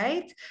International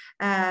Trade,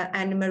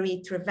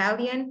 Anne-Marie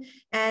Trevelyan,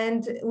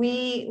 and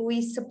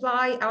we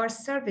supply our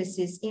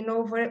services in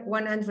over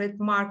 100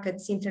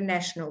 markets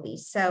internationally.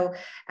 So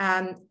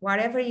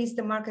whatever is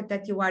the market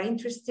that you are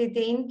interested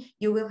in,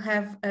 you will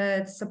have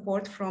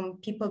support from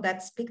people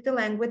that speak the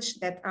language,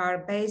 that are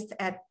based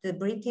at the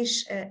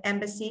British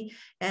Embassy,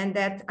 and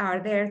that are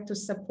there to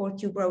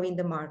support you grow in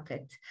the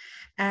market.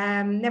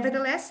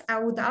 Nevertheless, I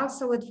would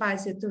also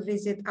advise you to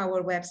visit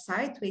our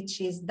website,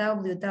 which is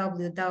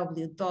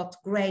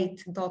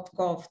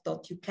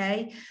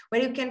www.great.gov.uk,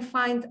 where you can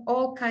find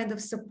all kinds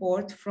of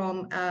support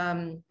from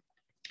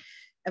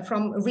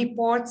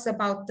reports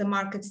about the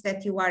markets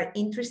that you are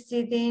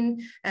interested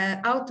in,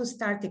 how to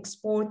start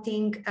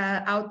exporting,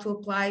 how to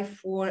apply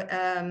for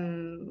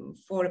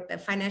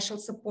financial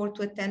support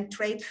to attend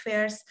trade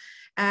fairs,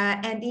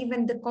 and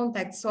even the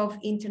contacts of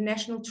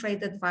international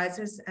trade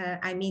advisors,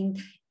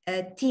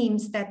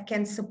 teams that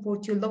can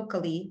support you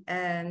locally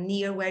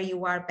near where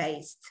you are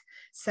based.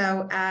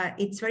 So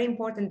it's very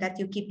important that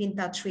you keep in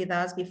touch with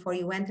us before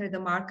you enter the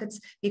markets,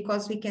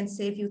 because we can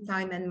save you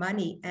time and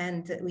money,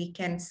 and we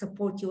can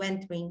support you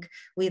entering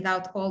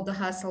without all the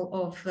hustle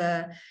of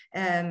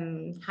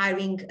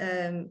hiring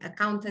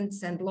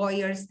accountants and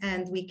lawyers,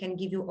 and we can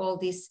give you all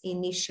this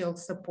initial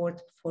support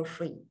for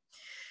free.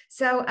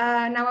 So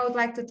now I would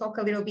like to talk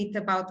a little bit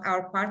about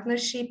our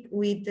partnership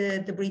with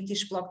the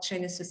British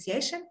Blockchain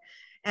Association.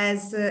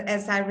 As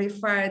I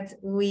referred,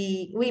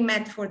 we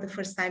met for the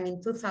first time in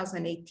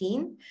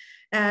 2018.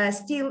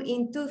 Still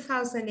in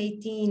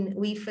 2018,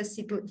 we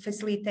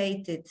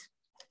facilitated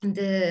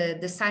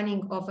the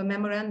signing of a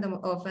memorandum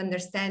of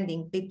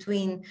understanding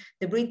between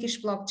the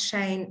British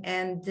blockchain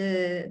and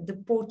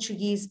the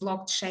Portuguese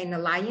Blockchain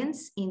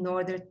Alliance in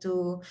order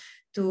to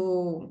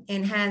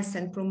enhance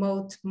and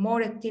promote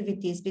more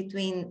activities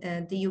between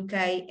the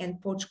UK and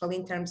Portugal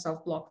in terms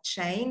of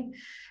blockchain.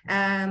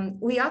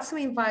 We also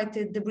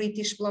invited the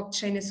British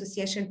Blockchain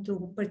Association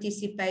to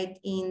participate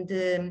in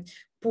the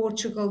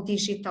Portugal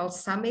Digital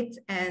Summit,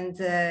 and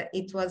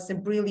it was a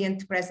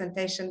brilliant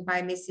presentation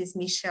by Mrs.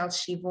 Michelle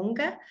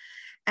Chivunga.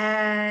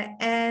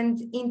 And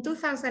in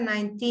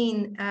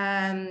 2019,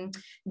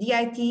 the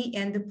IT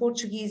and the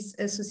Portuguese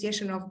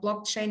Association of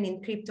Blockchain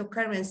and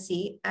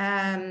Cryptocurrency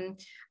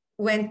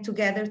went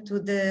together to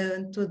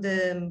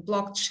the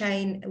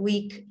blockchain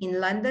week in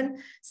London.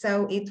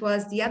 So it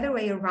was the other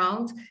way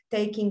around,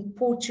 taking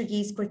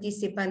Portuguese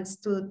participants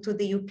to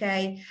the UK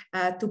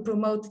to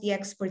promote the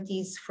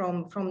expertise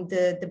from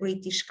the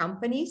British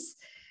companies.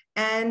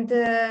 And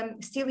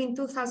still in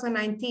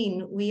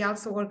 2019, we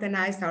also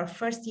organized our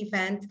first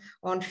event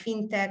on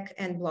fintech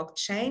and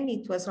blockchain.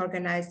 It was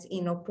organized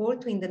in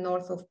Oporto in the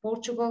north of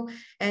Portugal,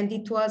 and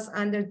it was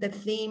under the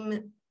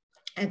theme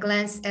A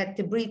Glance at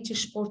the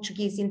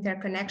British-Portuguese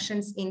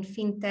Interconnections in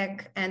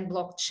Fintech and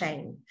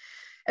Blockchain.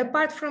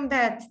 Apart from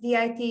that,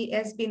 DIT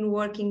has been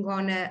working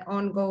on an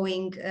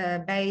ongoing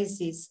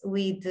basis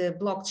with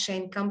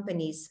blockchain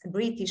companies,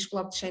 British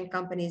blockchain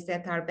companies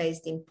that are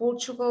based in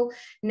Portugal,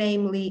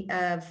 namely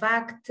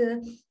VACT,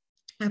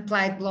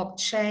 Applied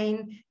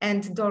Blockchain,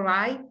 and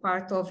Dorai,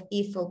 part of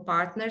Ethel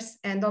Partners.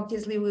 And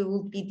obviously we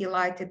will be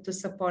delighted to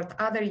support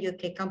other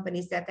UK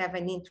companies that have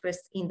an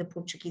interest in the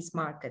Portuguese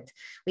market.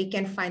 We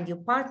can find you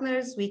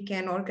partners, we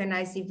can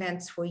organize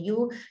events for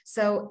you.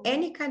 So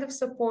any kind of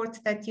support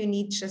that you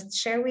need, just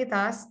share with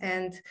us,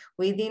 and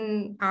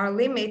within our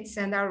limits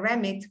and our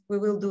remit, we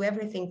will do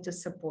everything to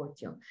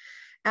support you.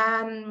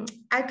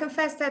 I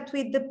confess that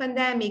with the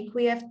pandemic,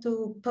 we have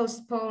to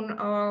postpone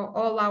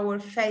all our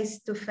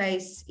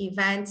face-to-face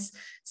events.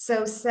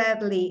 So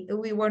sadly,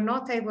 we were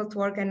not able to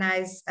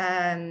organize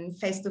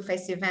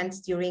face-to-face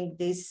events during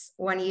this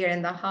 1.5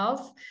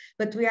 years,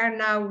 but we are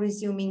now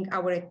resuming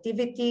our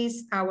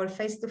activities, our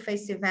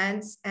face-to-face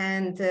events,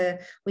 and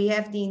we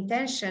have the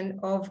intention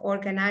of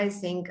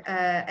organizing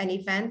an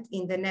event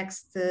in the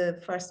next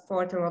first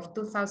quarter of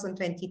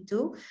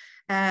 2022.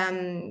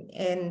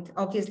 And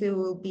obviously we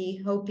will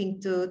be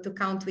hoping to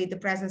count with the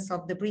presence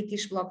of the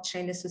British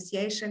Blockchain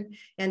Association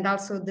and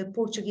also the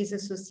Portuguese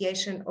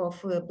Association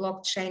of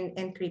Blockchain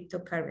and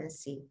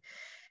Cryptocurrency.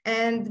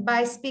 And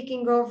by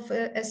speaking of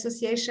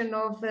association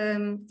of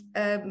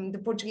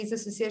the Portuguese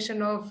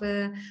Association of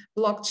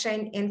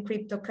Blockchain and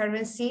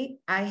Cryptocurrency,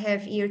 I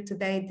have here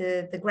today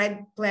the great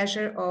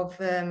pleasure of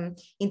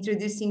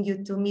introducing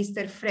you to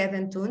Mr. Fred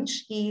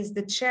Antunes. He is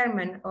the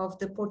chairman of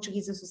the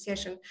Portuguese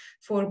Association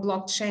for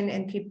Blockchain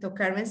and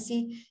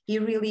Cryptocurrency. He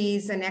really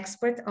is an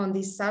expert on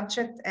this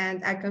subject,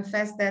 and I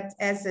confess that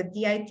as a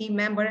DIT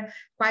member,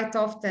 quite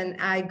often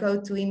I go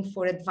to him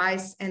for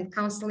advice and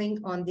counseling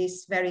on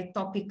this very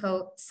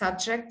topical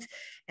subject.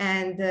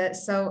 And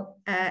so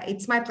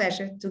it's my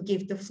pleasure to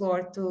give the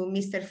floor to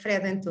Mr.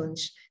 Fred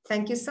Antunes.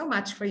 Thank you so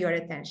much for your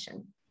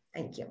attention.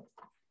 Thank you.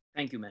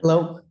 Thank you, ma'am.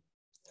 Hello.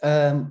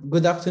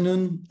 Good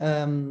afternoon.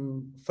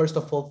 First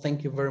of all,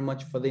 thank you very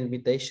much for the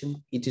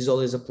invitation. It is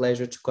always a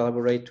pleasure to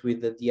collaborate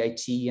with the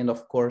DIT and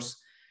of course,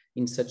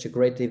 in such a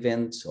great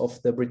event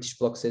of the British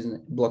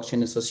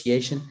Blockchain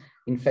Association.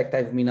 In fact,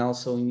 I've been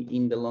also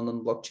in the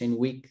London Blockchain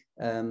Week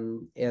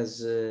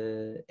as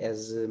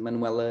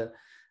Manuela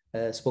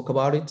spoke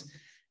about it.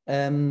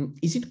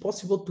 Is it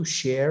possible to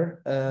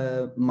share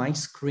my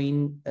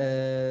screen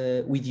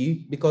with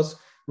you? Because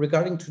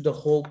regarding to the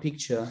whole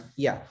picture,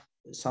 yeah,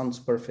 sounds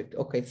perfect.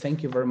 Okay,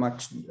 thank you very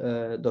much,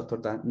 Dr.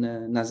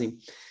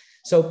 Naseem.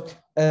 So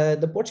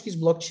the Portuguese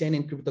Blockchain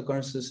and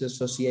Cryptocurrencies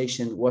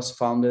Association was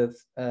founded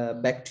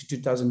back to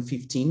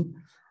 2015,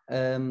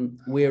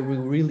 where we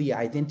really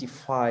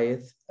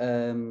identified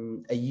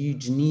a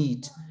huge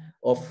need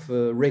of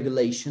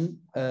regulation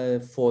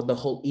for the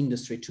whole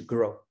industry to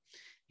grow.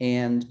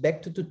 And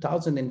back to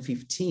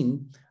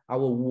 2015,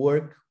 our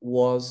work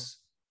was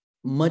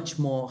much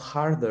more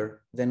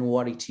harder than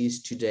what it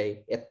is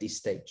today at this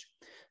stage.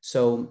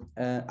 So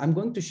I'm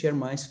going to share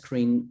my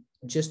screen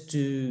just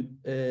to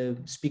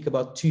speak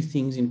about two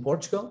things in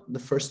Portugal. The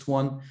first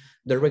one,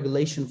 the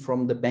regulation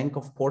from the Bank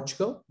of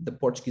Portugal, the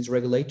Portuguese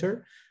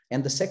regulator.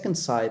 And the second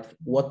side,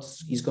 what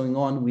is going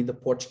on with the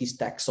Portuguese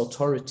tax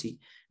authority,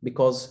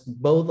 because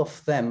both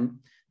of them,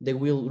 they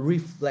will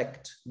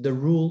reflect the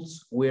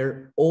rules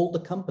where all the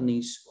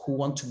companies who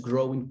want to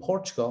grow in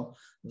Portugal,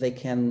 they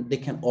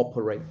can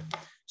operate.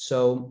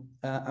 So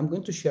I'm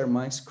going to share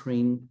my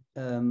screen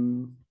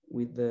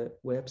with the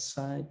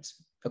website.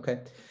 Okay,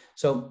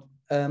 so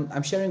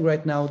I'm sharing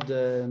right now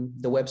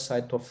the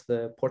website of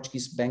the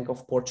Portuguese Bank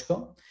of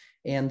Portugal.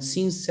 And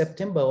since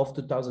September of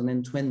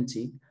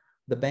 2020,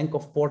 the Bank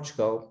of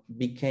Portugal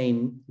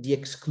became the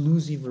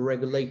exclusive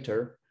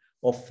regulator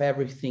of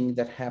everything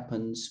that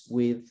happens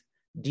with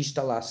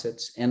digital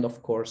assets and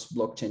of course,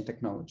 blockchain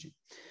technology.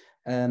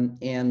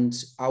 And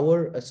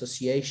our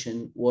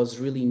association was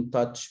really in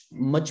touch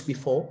much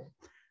before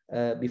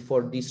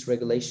this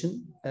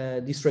regulation.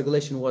 This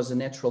regulation was a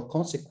natural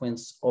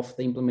consequence of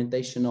the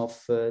implementation of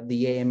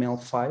the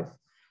AML5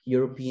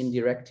 European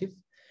directive.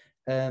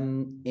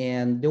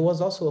 And there was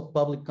also a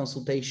public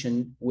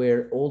consultation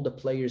where all the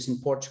players in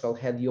Portugal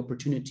had the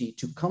opportunity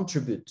to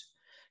contribute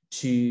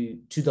to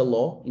the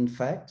law, in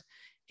fact.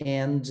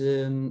 And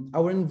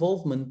our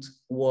involvement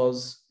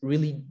was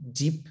really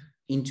deep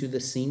into the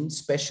scene,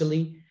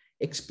 especially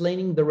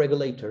explaining the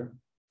regulator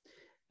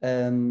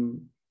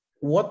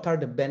what are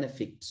the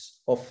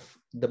benefits of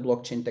the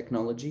blockchain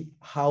technology,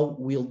 how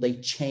will they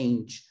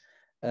change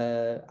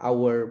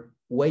our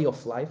way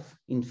of life,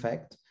 in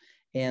fact,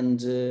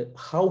 and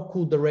how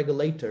could the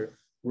regulator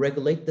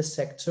regulate the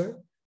sector,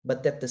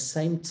 but at the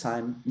same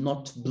time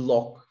not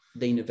block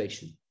the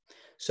innovation.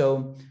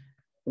 So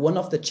one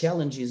of the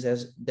challenges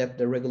is that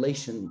the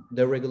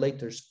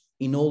regulators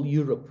in all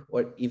Europe,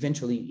 or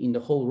eventually in the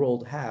whole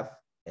world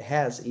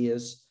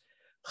is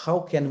how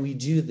can we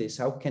do this?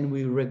 How can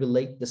we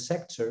regulate the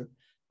sector,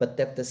 but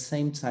at the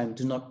same time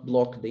do not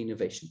block the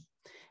innovation?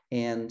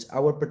 And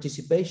our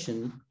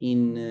participation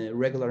in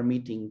regular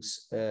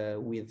meetings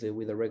with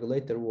the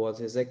regulator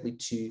was exactly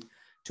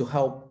to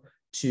help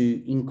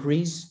to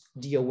increase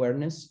the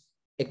awareness,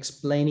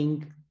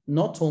 explaining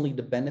not only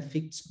the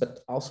benefits,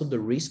 but also the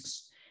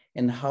risks,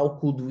 and how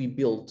could we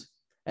build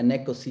an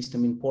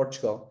ecosystem in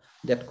Portugal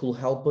that could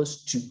help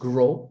us to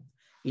grow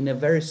in a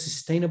very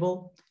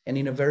sustainable and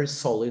in a very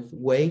solid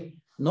way,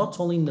 not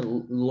only in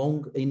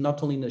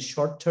the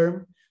short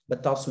term,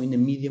 but also in the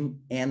medium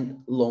and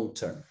long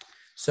term.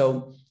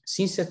 So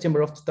since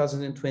September of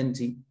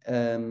 2020,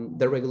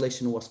 the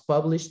regulation was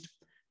published.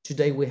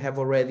 Today, we have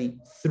already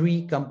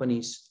 3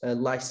 companies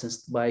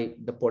licensed by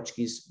the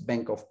Portuguese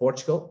Bank of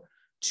Portugal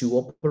to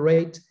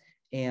operate.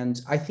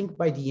 And I think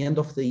by the end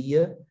of the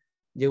year,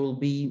 there will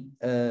be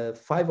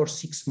 5 or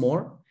 6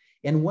 more.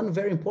 And one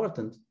very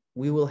important,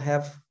 we will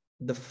have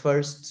the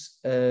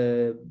first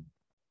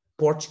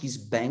Portuguese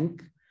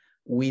bank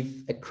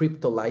with a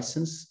crypto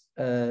license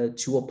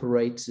to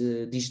operate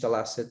digital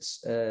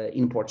assets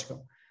in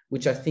Portugal,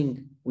 which I think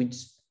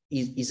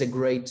is a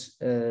great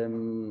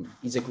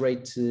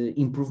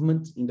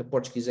improvement in the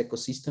Portuguese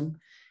ecosystem,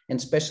 and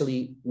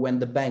especially when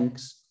the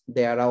banks,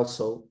 they are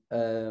also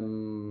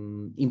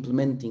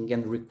implementing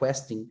and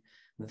requesting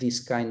this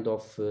kind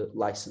of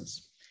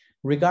license.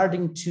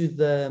 Regarding to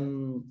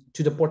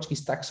the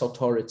Portuguese Tax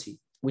Authority,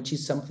 which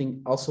is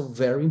something also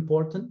very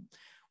important,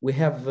 we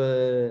have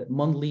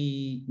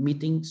monthly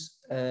meetings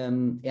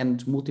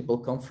and multiple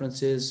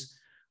conferences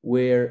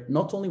where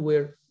not only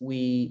where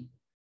we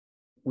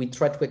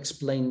try to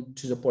explain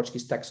to the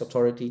Portuguese Tax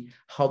Authority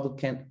how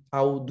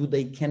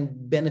they can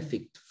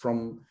benefit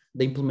from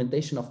the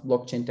implementation of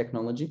blockchain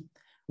technology,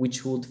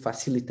 which would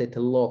facilitate a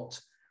lot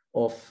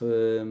of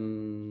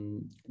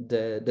the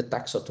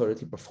tax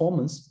authority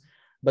performance,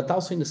 but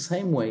also in the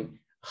same way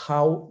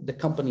how the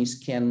companies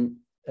can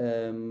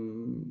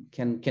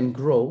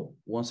grow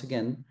once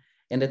again,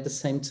 and at the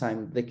same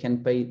time they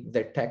can pay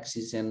their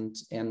taxes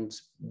and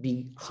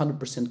be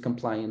 100%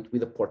 compliant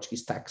with the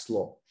Portuguese tax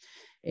law.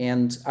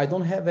 And I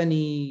don't have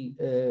any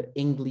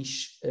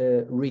English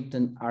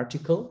written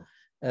article.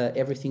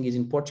 Everything is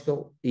in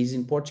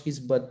Portuguese,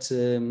 but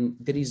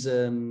there is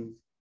an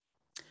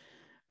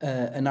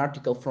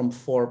article from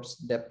Forbes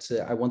that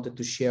I wanted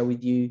to share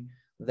with you,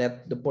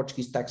 that the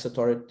Portuguese Tax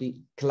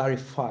Authority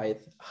clarified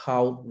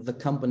how the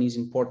companies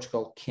in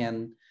Portugal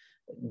can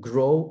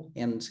grow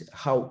and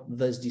how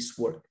does this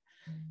work.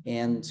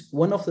 And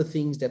one of the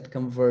things that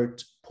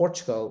convert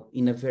Portugal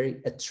in a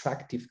very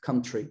attractive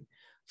country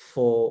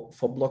for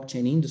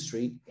blockchain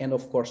industry, and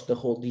of course the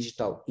whole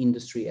digital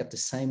industry at the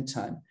same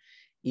time,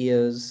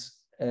 is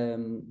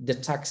the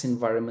tax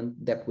environment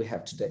that we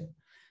have today.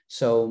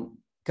 So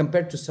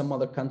compared to some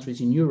other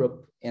countries in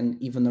Europe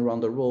and even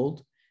around the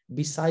world,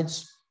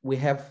 besides we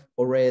have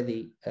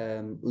already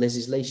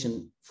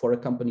legislation for a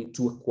company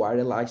to acquire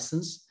a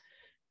license,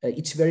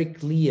 it's very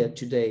clear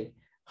today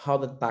how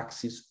the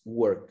taxes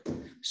work.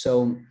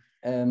 So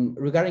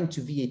regarding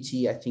to VAT,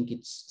 I think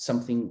it's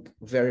something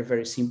very,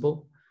 very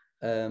simple.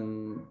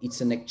 It's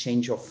an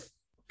exchange of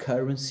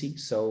currency,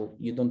 so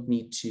you don't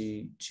need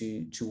to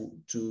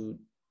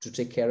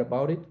take care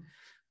about it.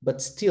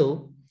 But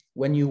still,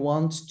 when you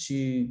want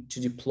to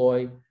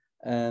deploy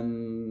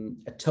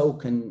a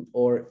token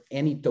or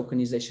any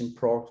tokenization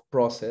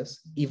process,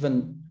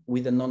 even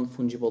with the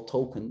non-fungible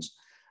tokens,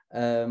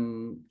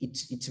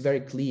 it's very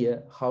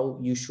clear how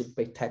you should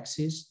pay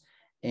taxes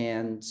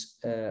and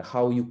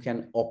how you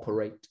can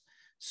operate.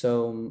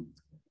 So,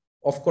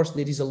 of course,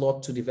 there is a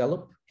lot to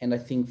develop. And I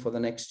think for the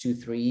next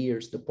 2-3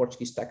 years, the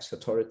Portuguese Tax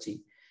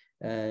Authority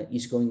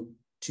is going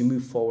to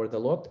move forward a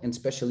lot, and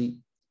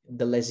especially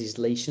the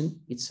legislation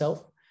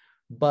itself.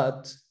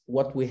 But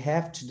what we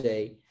have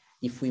today,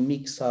 if we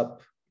mix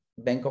up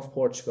Bank of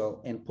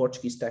Portugal and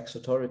Portuguese Tax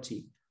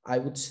Authority, I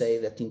would say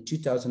that in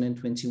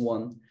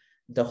 2021,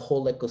 the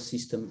whole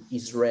ecosystem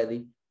is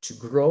ready to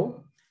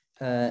grow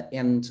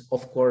and,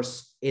 of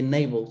course,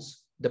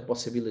 enables the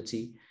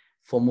possibility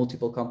for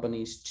multiple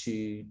companies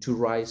to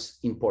rise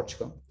in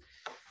Portugal.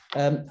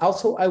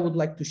 Also, I would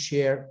like to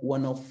share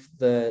one of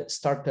the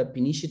startup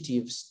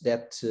initiatives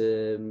that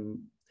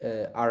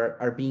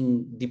are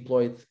being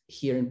deployed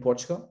here in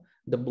Portugal,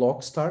 the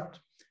Blockstart.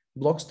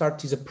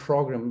 Blockstart is a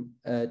program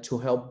to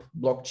help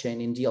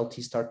blockchain and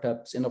DLT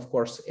startups and, of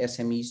course,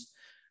 SMEs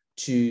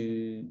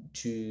to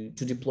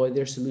deploy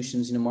their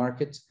solutions in the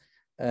market.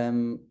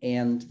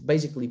 And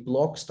basically,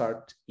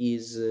 Blockstart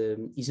is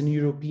an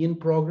European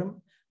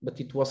program, but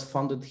it was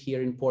funded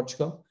here in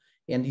Portugal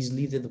and is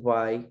led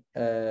by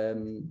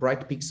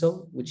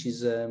Brightpixel, which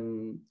is a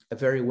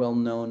very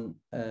well-known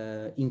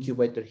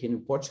incubator here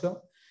in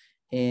Portugal.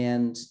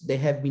 and they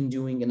have been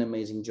doing an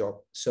amazing job.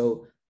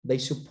 So they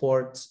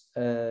support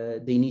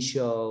the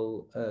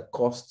initial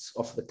costs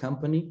of the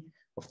company,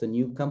 of the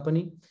new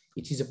company.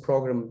 It is a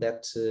program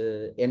that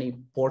any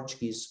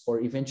Portuguese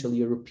or eventually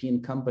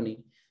European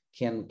company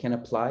can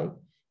apply,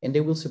 and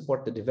they will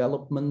support the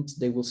development,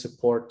 they will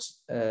support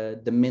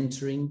the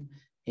mentoring,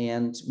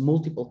 and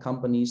multiple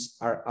companies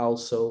are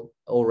also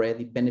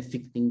already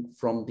benefiting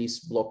from this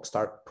Block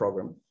Start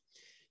program.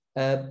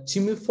 To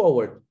move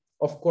forward,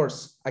 of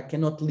course, I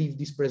cannot leave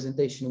this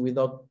presentation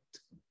without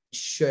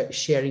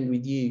sharing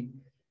with you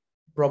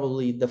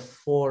probably the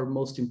 4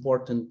 most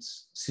important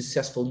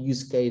successful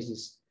use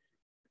cases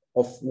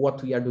of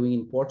what we are doing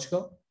in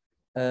Portugal.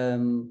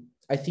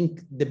 I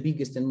think the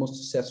biggest and most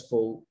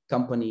successful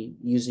company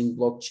using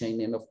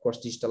blockchain and of course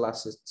digital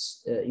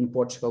assets in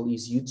Portugal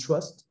is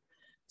Utrust.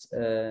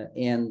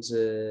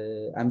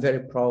 I'm very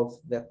proud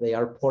that they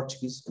are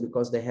Portuguese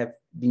because they have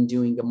been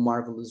doing a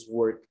marvelous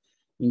work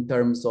in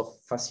terms of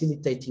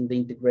facilitating the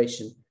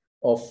integration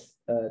of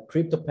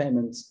crypto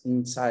payments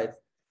inside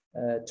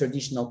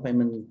traditional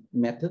payment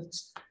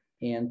methods.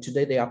 And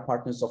today they are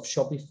partners of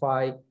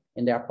Shopify,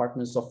 and they are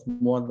partners of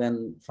more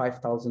than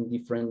 5,000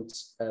 different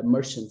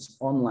merchants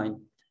online,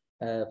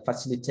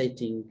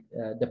 facilitating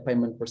the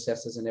payment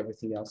processes and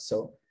everything else.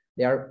 So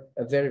they are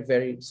a very,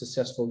 very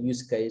successful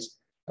use case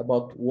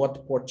about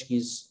what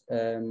Portuguese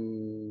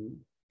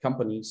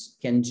companies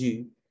can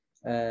do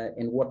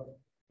and what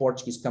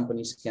Portuguese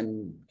companies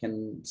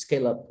can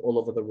scale up all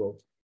over the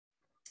world.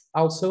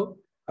 Also,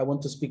 I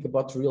want to speak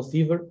about Real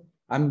Fever.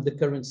 I'm the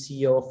current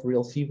CEO of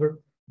Real Fever,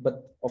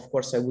 but of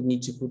course I would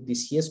need to put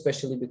this here,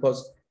 especially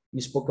because you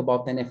spoke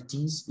about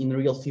NFTs. In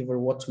Real Fever,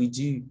 what we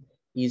do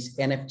is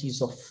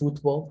NFTs of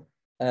football,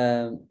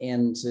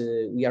 and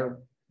we are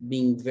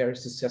being very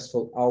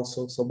successful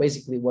also. So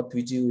basically what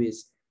we do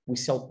is we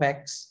sell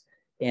packs,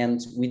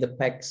 and with the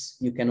packs,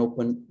 you can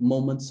open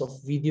moments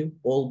of video,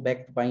 all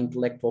backed by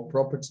intellectual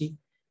property,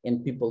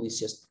 and people is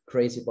just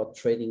crazy about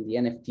trading the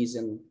NFTs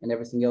and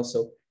everything else.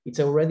 So it's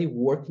already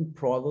working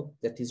product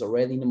that is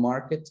already in the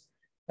market.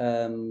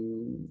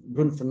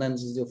 Bruno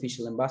Fernandes is the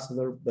official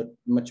ambassador, but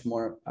much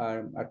more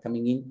are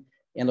coming in.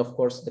 And of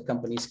course, the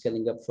company is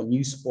scaling up for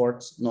new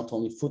sports, not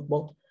only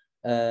football,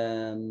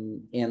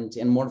 and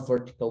more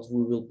verticals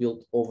we will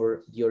build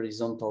over the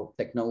horizontal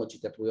technology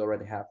that we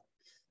already have.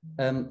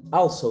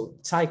 Also,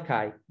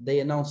 Taikai, they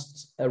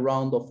announced a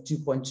round of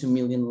 2.2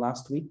 million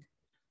last week.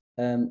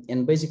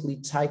 And basically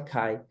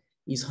Taikai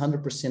is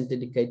 100%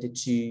 dedicated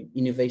to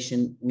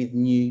innovation with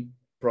new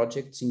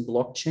projects in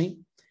blockchain.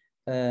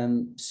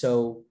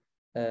 So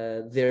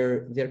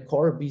their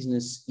core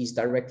business is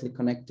directly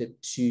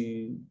connected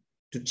to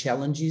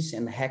challenges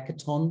and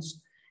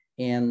hackathons,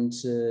 and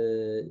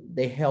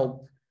they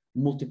help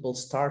multiple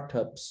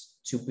startups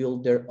to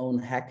build their own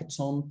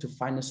hackathon to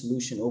find a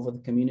solution over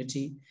the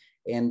community.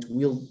 And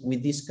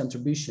with this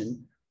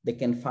contribution, they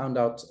can find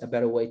out a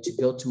better way to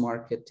go to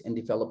market and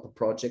develop a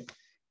project,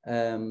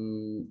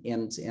 and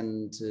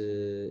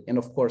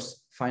of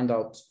course find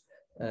out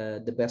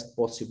the best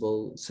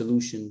possible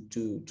solution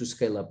to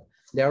scale up.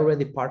 They're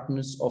already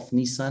partners of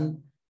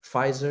Nissan,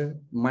 Pfizer,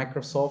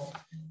 Microsoft,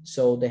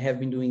 so they have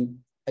been doing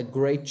a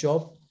great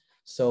job.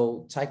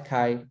 So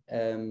Taikai,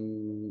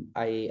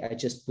 I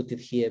just put it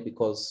here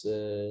because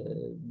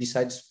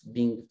besides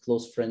being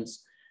close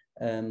friends,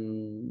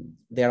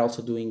 they're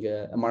also doing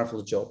a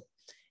marvelous job.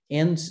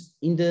 And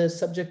in the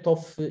subject of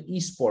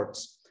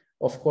esports,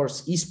 of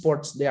course,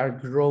 esports, they are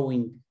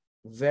growing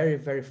very,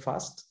 very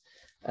fast.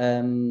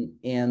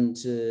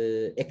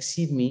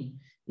 CEBB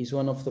is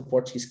one of the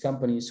Portuguese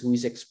companies who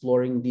is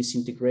exploring this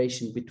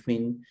integration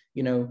between,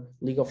 you know,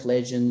 League of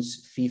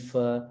Legends,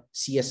 FIFA,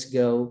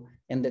 CSGO,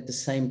 and at the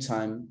same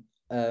time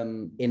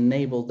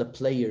enable the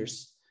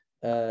players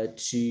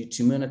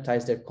to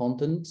monetize their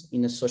content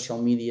in a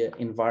social media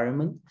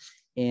environment.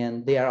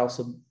 And they are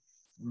also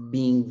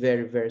being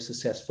very, very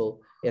successful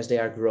as they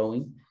are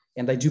growing.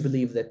 And I do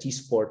believe that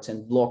esports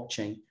and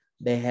blockchain,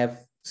 they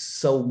have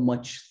so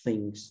much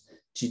things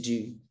to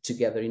do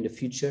together in the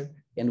future,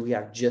 and we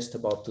are just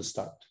about to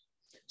start.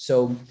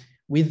 So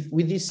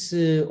with these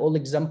all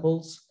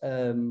examples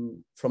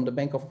from the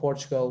Bank of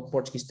Portugal,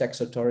 Portuguese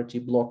Tax Authority,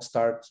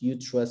 Blockstart,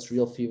 Utrust,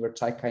 Real Fever,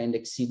 Taikai, and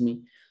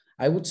CEBB,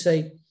 I would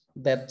say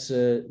that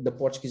the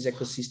Portuguese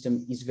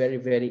ecosystem is very,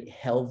 very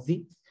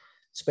healthy,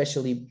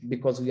 especially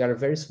because we are a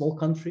very small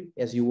country,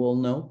 as you all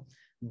know,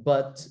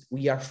 but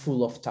we are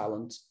full of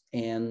talent.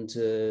 And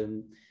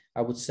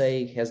I would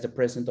say, as the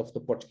president of the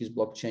Portuguese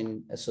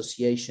Blockchain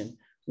Association,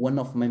 one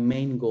of my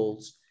main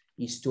goals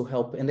is to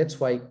help. And that's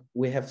why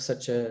we have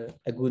such a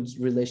good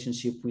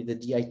relationship with the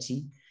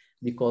DIT,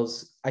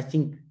 because I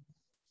think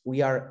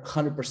we are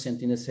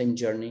 100% in the same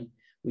journey,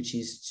 which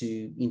is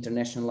to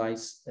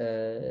internationalize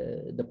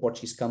the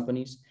Portuguese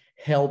companies,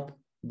 help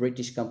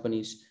British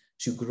companies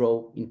to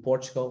grow in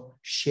Portugal,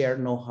 share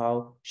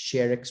know-how,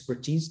 share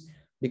expertise,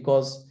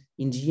 because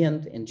in the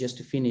end, and just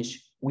to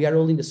finish, we are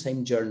all in the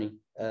same journey.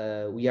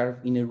 We are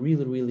in a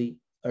really, really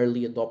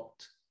early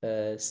adopt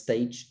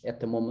stage at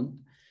the moment,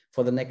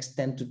 for the next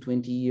 10 to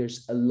 20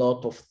 years, a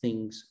lot of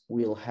things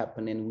will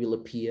happen and will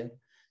appear.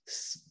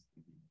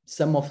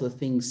 Some of the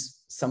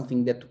things,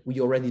 something that we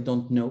already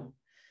don't know,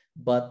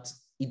 but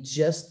it's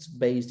just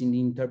based in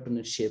the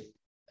entrepreneurship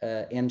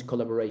and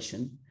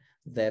collaboration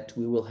that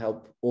we will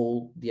help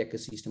all the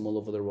ecosystem all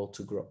over the world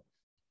to grow.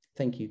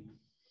 Thank you.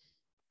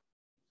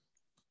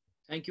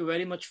 Thank you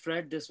very much,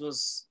 Fred. This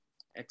was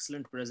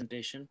excellent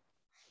presentation.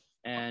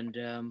 And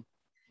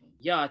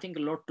yeah, I think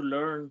a lot to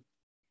learn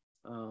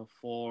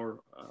for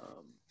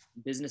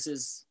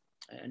businesses,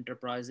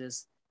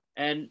 enterprises,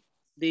 and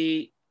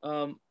the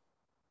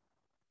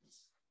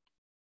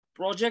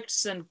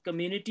projects and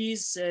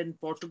communities in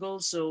Portugal.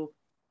 So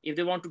if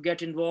they want to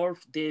get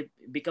involved, they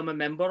become a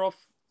member of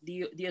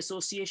the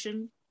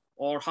association,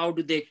 or how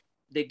do they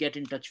get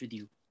in touch with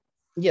you?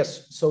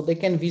 Yes, so they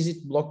can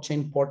visit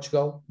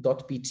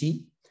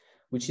blockchainportugal.pt,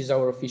 which is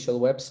our official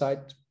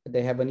website.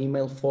 They have an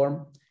email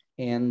form,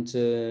 and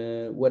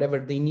whatever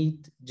they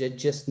need, they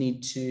just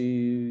need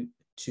to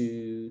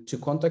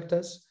contact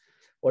us,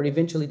 or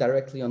eventually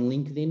directly on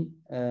LinkedIn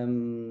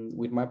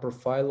with my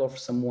profile or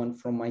someone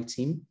from my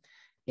team.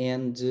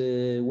 And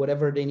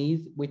whatever they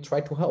need, we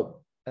try to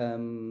help.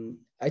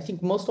 I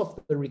think most of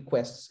the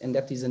requests, and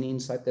that is an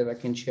insight that I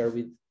can share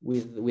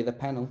with the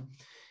panel,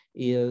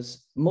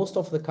 is most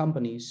of the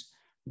companies,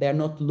 they are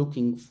not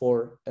looking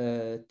for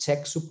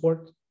tech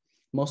support.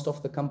 Most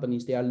of the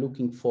companies, they are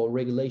looking for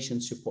regulation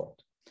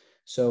support.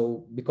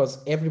 So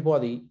because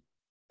everybody,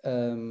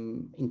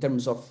 in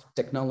terms of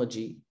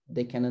technology,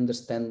 they can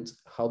understand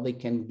how they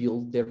can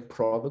build their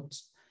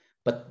products.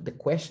 But the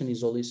question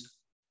is always,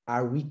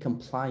 are we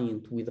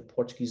compliant with the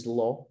Portuguese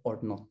law or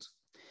not?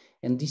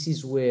 And this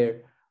is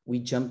where we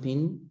jump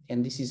in,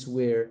 and this is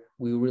where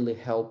we really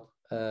help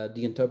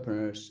the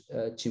entrepreneurs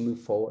to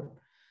move forward.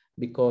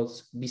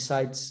 Because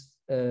besides,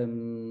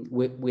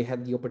 we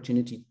had the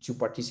opportunity to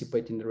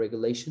participate in the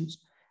regulations,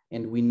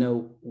 and we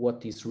know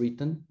what is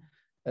written.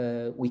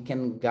 We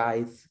can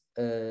guide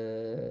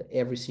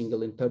every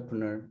single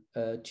entrepreneur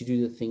to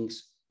do the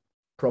things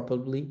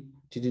properly,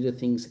 to do the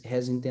things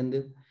as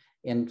intended,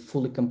 and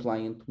fully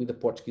compliant with the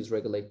Portuguese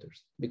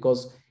regulators.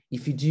 Because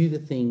if you do the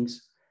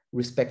things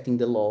respecting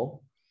the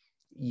law,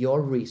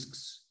 your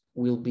risks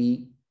will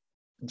be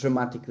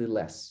dramatically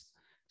less.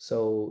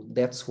 So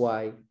that's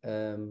why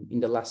in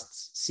the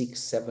last 6,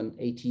 7,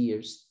 8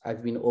 years,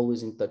 I've been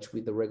always in touch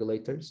with the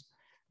regulators,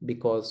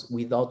 because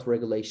without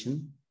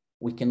regulation,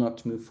 we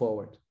cannot move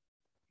forward.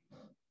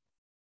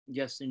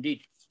 Yes,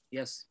 indeed.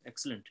 Yes,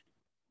 excellent.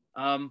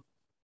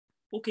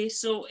 Okay,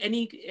 so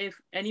if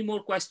any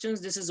more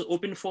questions, this is an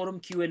open forum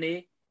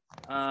Q&A.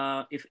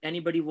 If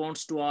anybody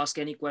wants to ask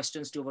any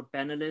questions to our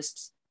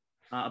panelists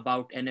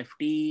about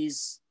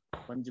NFTs,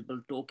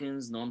 fungible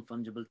tokens,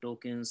 non-fungible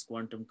tokens,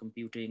 quantum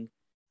computing,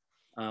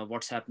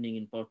 what's happening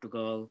in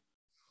Portugal,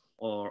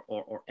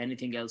 or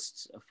anything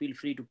else, feel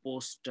free to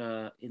post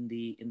in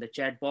the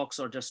chat box,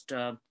 or just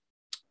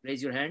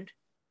raise your hand.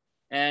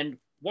 And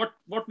what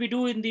we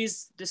do in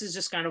this is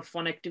just kind of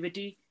fun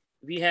activity.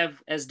 We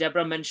have, as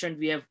Deborah mentioned,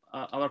 we have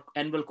our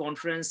annual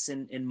conference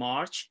in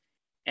March,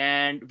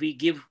 and we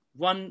give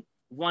one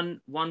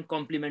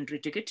complimentary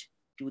ticket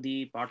to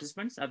the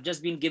participants. I've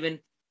just been given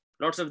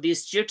lots of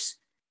these chits.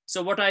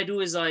 So what I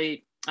do is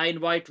I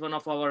invite one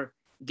of our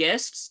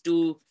guests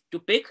to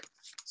pick,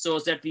 so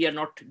that we are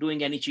not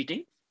doing any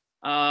cheating.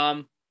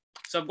 So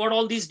I've got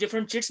all these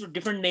different chits with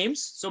different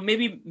names. So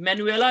maybe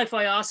Manuela, if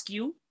I ask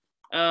you,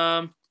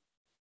 right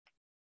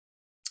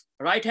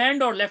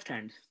hand or left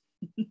hand?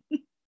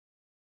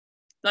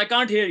 I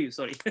can't hear you,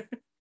 sorry.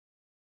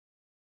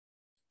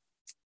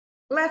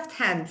 Left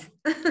hand.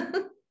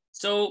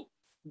 So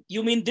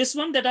you mean this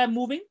one that I'm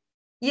moving?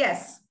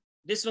 Yes.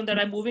 This one that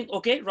I'm moving,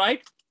 okay,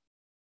 right.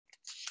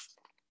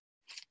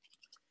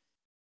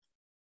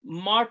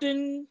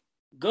 Martin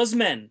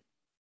Guzman.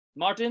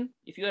 Martin,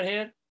 if you are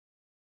here.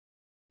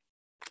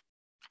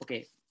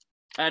 Okay.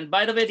 And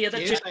by the way, the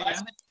other chip,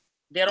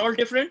 they're all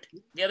different.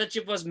 The other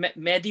chip was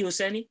Mehdi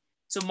Hussaini.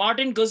 So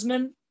Martin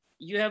Guzman,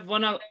 you have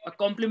won a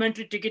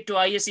complimentary ticket to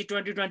ISE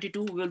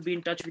 2022. We'll be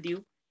in touch with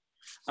you.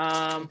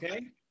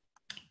 Okay.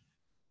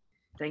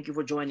 Thank you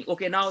for joining.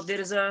 Okay, now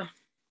there's a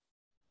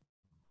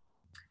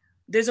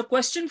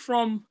question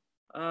from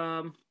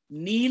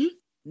Neil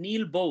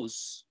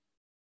Bose.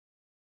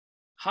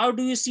 How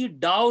do you see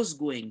DAOs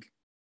going?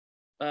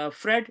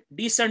 Fred,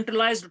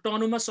 decentralized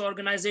autonomous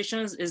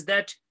organizations, is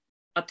that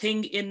a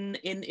thing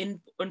in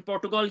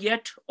Portugal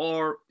yet,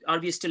 or are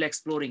we still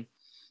exploring?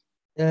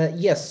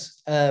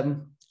 Yes,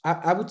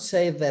 I would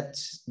say that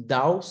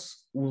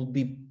DAOs will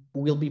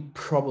be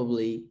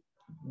probably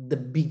the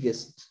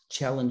biggest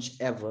challenge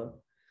ever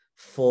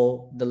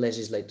for the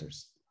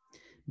legislators,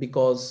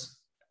 because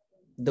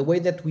the way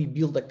that we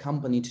build a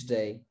company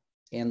today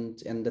and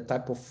the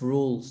type of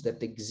rules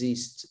that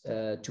exist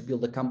to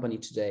build a company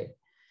today,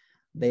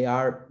 they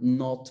are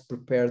not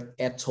prepared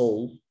at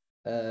all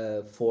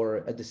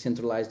for a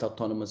decentralized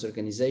autonomous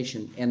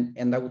organization,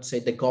 and I would say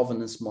the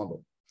governance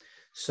model.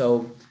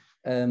 So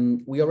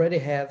we already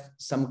have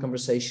some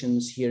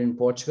conversations here in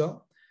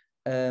Portugal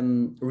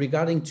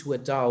regarding to a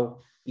DAO,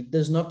 it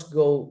does not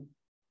go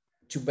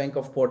to Bank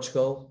of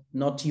Portugal,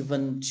 not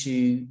even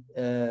to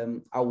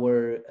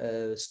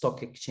our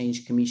Stock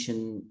Exchange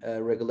Commission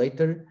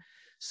regulator.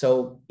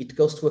 So it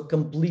goes to a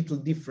completely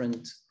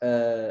different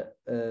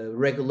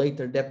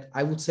regulator that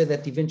I would say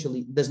that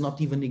eventually does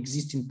not even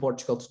exist in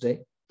Portugal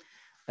today.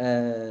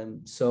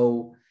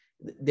 So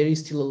there is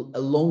still a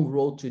long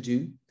road to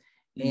do.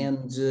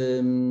 And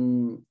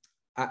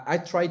I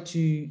tried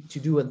to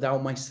do a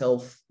DAO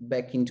myself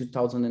back in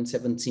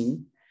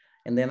 2017.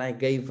 And then I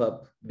gave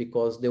up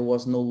because there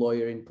was no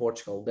lawyer in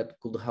Portugal that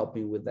could help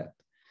me with that.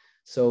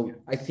 So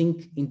I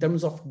think in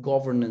terms of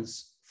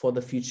governance for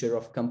the future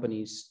of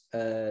companies,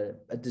 a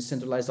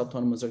decentralized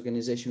autonomous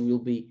organization will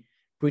be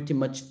pretty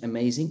much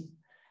amazing.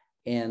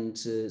 And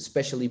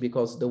especially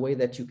because the way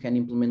that you can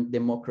implement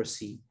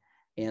democracy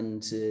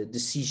and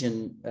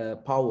decision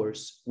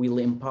powers will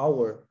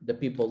empower the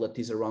people that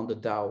is around the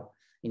DAO,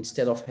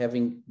 instead of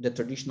having the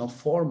traditional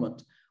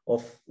format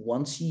of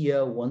one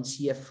CEO, one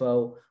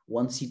CFO,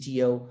 one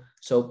CTO.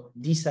 So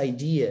this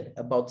idea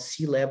about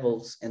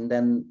C-levels and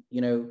then,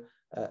 you know,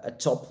 a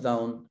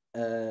top-down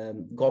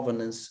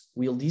governance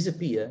will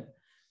disappear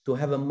to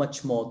have a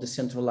much more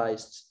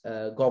decentralized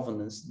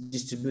governance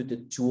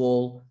distributed to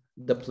all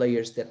the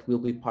players that will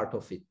be part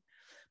of it.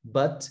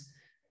 But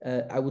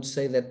I would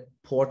say that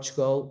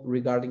Portugal,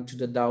 regarding to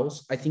the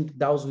DAOs, I think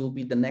DAOs will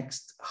be the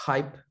next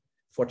hype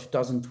for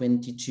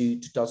 2022,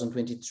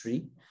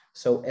 2023.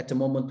 So at the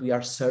moment we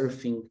are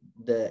surfing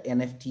the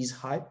NFTs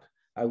hype,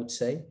 I would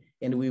say,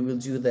 and we will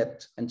do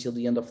that until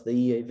the end of the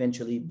year,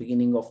 eventually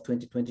beginning of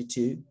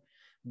 2022.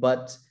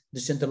 But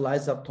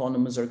decentralized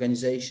autonomous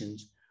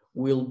organizations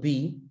will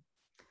be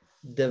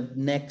the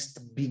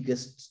next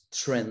biggest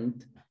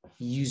trend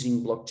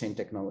using blockchain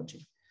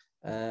technology.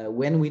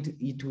 When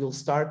it will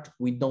start,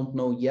 we don't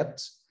know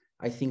yet.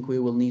 I think we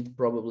will need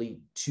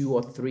probably 2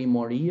 or 3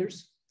 more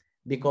years,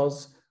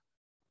 because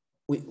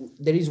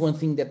there is one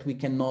thing that we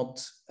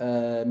cannot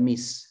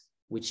miss,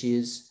 which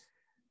is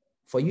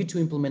for you to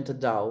implement a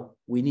DAO,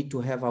 we need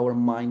to have our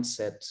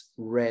mindset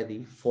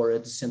ready for a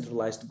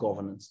decentralized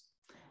governance.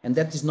 And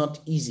that is not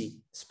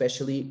easy,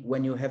 especially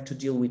when you have to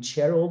deal with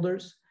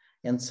shareholders,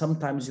 and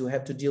sometimes you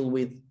have to deal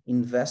with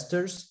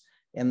investors,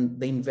 and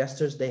the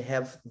investors, they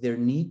have their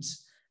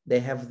needs, they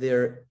have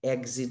their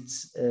exit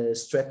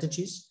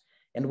strategies.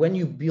 And when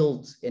you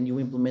build and you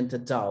implement a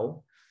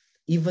DAO,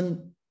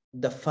 even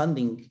the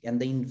funding and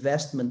the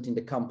investment in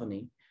the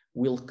company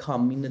will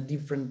come in a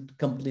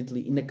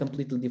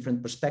completely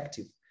different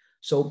perspective.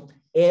 So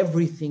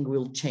everything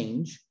will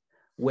change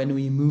when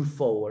we move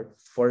forward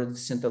for a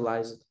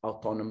decentralized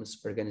autonomous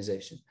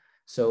organization.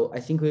 So I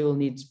think we will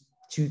need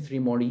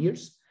 2-3 more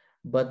years,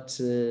 but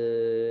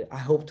I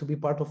hope to be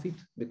part of it,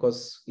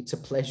 because it's a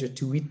pleasure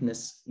to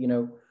witness, you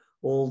know,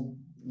 all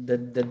the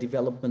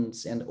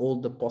developments and all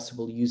the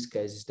possible use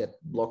cases that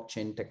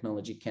blockchain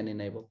technology can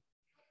enable.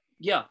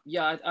 Yeah,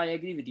 I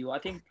agree with you. I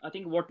think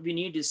what we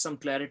need is some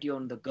clarity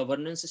on the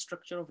governance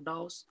structure of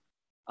DAOs,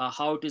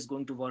 how it is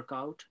going to work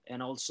out,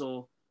 and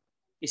also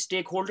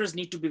stakeholders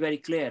need to be very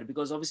clear,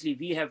 because obviously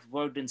we have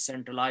worked in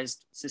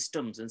centralized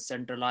systems and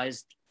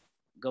centralized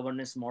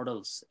governance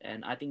models,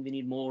 and I think we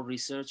need more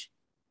research,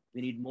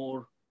 we need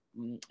more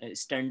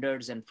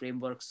standards and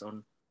frameworks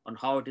on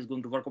how it is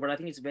going to work. But I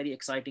think it's a very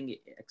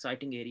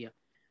exciting area.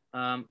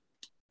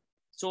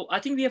 So I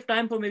think we have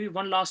time for maybe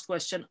one last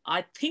question.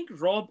 I think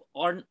Rob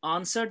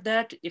answered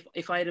that,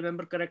 if I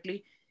remember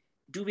correctly.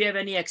 Do we have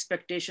any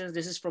expectations?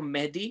 This is from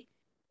Mehdi.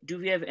 Do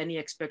we have any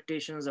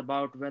expectations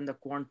about when the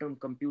quantum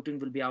computing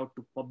will be out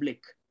to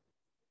public?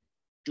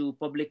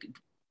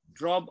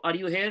 Rob, are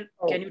you here?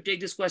 Oh. Can you take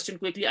this question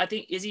quickly? I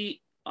think, is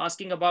he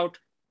asking about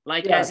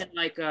like, yeah, as in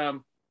like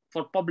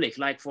for public,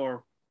 like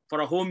for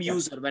a home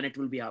user, when it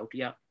will be out?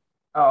 Yeah.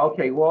 Oh,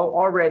 okay. Well,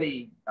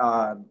 already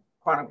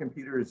quantum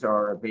computers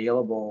are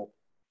available.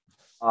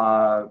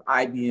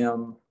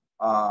 IBM,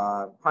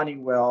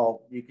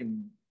 Honeywell, you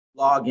can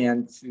log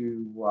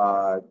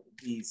into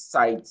these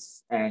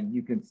sites and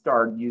you can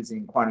start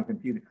using quantum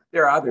computing.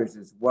 There are others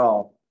as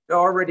well. They're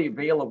already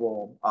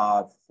available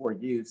for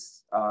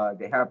use.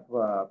 They have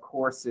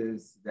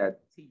courses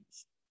that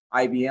teach.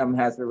 IBM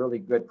has a really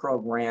good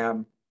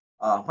program.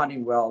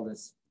 Honeywell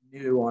is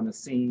new on the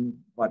scene,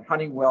 but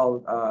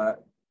Honeywell,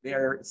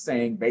 they're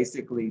saying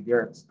basically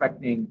they're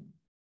expecting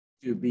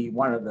to be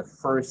one of the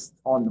first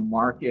on the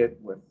market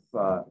with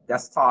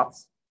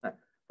desktops.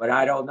 But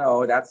I don't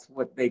know, that's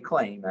what they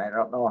claim. I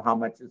don't know how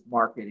much is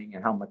marketing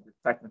and how much is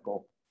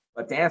technical.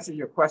 But to answer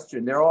your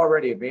question, they're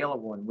already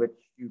available in which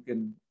you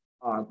can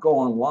go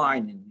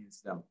online and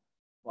use them.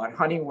 But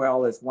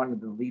Honeywell is one of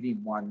the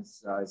leading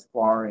ones as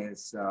far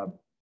as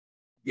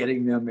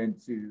getting them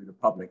into the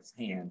public's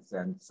hands.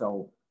 And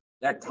so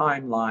that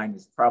timeline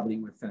is probably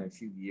within a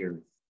few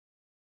years.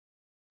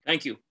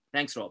 Thank you.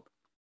 Thanks, Rob.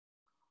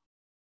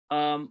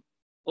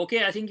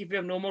 Okay, I think if we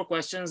have no more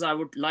questions, I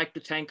would like to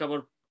thank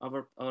our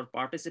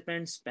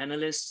participants,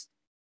 panelists,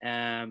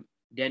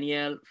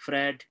 Danielle,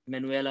 Fred,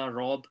 Manuela,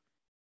 Rob,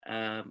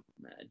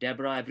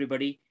 Deborah,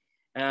 everybody.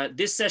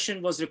 This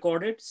session was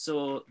recorded,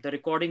 so the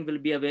recording will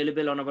be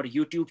available on our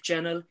YouTube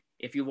channel.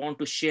 If you want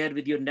to share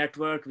with your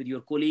network, with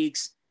your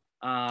colleagues,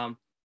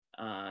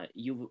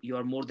 you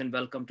are more than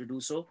welcome to do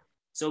so.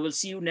 So we'll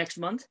see you next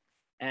month.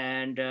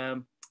 And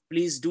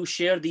please do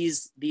share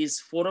these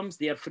forums.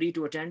 They are free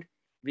to attend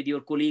with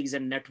your colleagues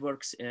and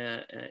networks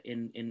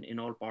in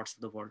all parts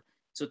of the world.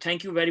 So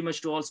thank you very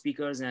much to all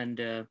speakers, and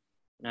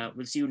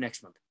we'll see you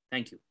next month.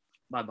 Thank you.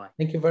 Bye-bye.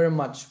 Thank you very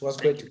much. It was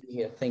great to be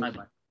here. Thank you.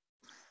 Bye-bye.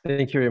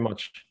 Thank you very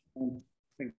much.